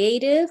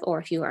creative or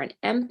if you are an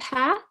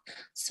empath.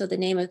 So the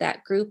name of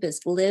that group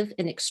is Live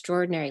an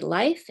Extraordinary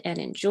Life and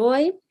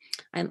Enjoy.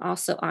 I'm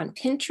also on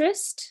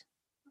Pinterest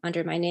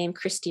under my name,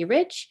 Khristee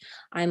Rich.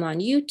 I'm on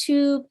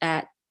YouTube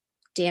at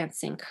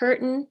Dancing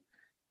Curtain.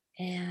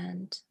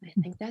 And I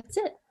think that's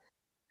it.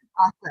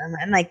 Awesome.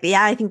 And I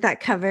think that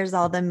covers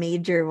all the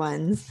major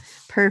ones.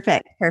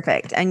 Perfect.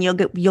 And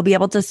you'll be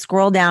able to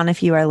scroll down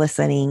if you are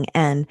listening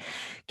and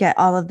get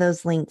all of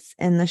those links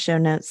in the show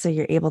notes. So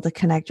you're able to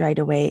connect right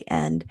away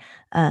and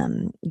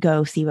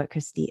go see what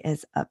Khristee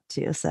is up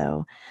to.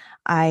 So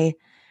I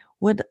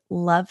would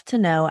love to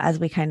know, as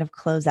we kind of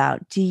close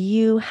out, do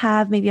you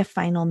have maybe a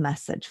final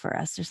message for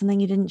us or something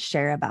you didn't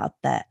share about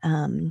that,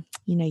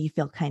 you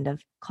feel kind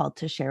of called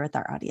to share with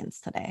our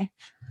audience today?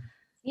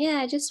 Yeah,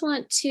 I just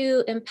want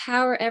to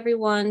empower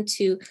everyone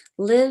to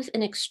live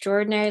an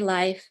extraordinary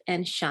life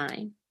and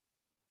shine.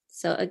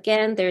 So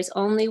again, there's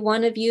only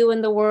one of you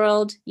in the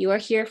world. You are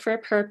here for a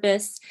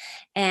purpose,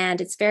 and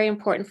it's very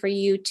important for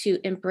you to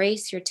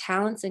embrace your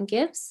talents and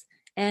gifts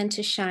and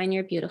to shine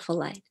your beautiful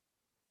light.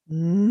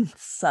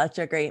 Such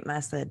a great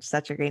message.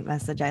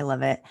 I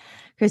love it.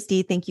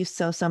 Khristee, thank you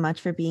so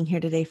much for being here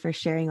today, for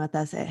sharing with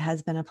us. It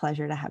has been a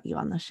pleasure to have you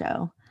on the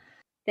show.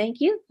 Thank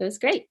you. It was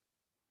great.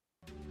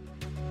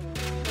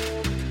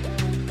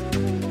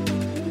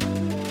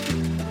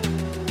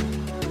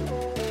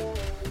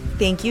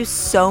 Thank you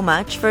so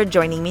much for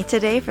joining me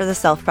today for the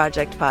Self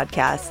Project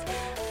podcast.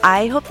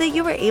 I hope that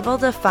you were able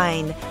to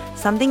find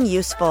something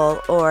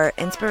useful or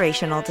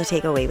inspirational to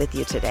take away with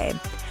you today.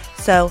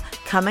 So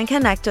come and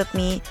connect with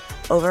me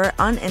over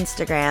on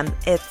Instagram.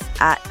 It's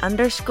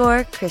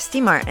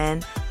 @_Khristee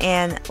Martin,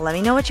 and let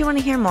me know what you want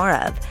to hear more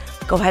of.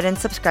 Go ahead and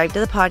subscribe to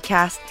the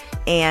podcast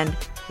and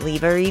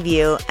leave a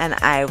review, and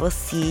I will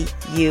see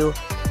you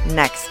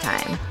next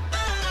time.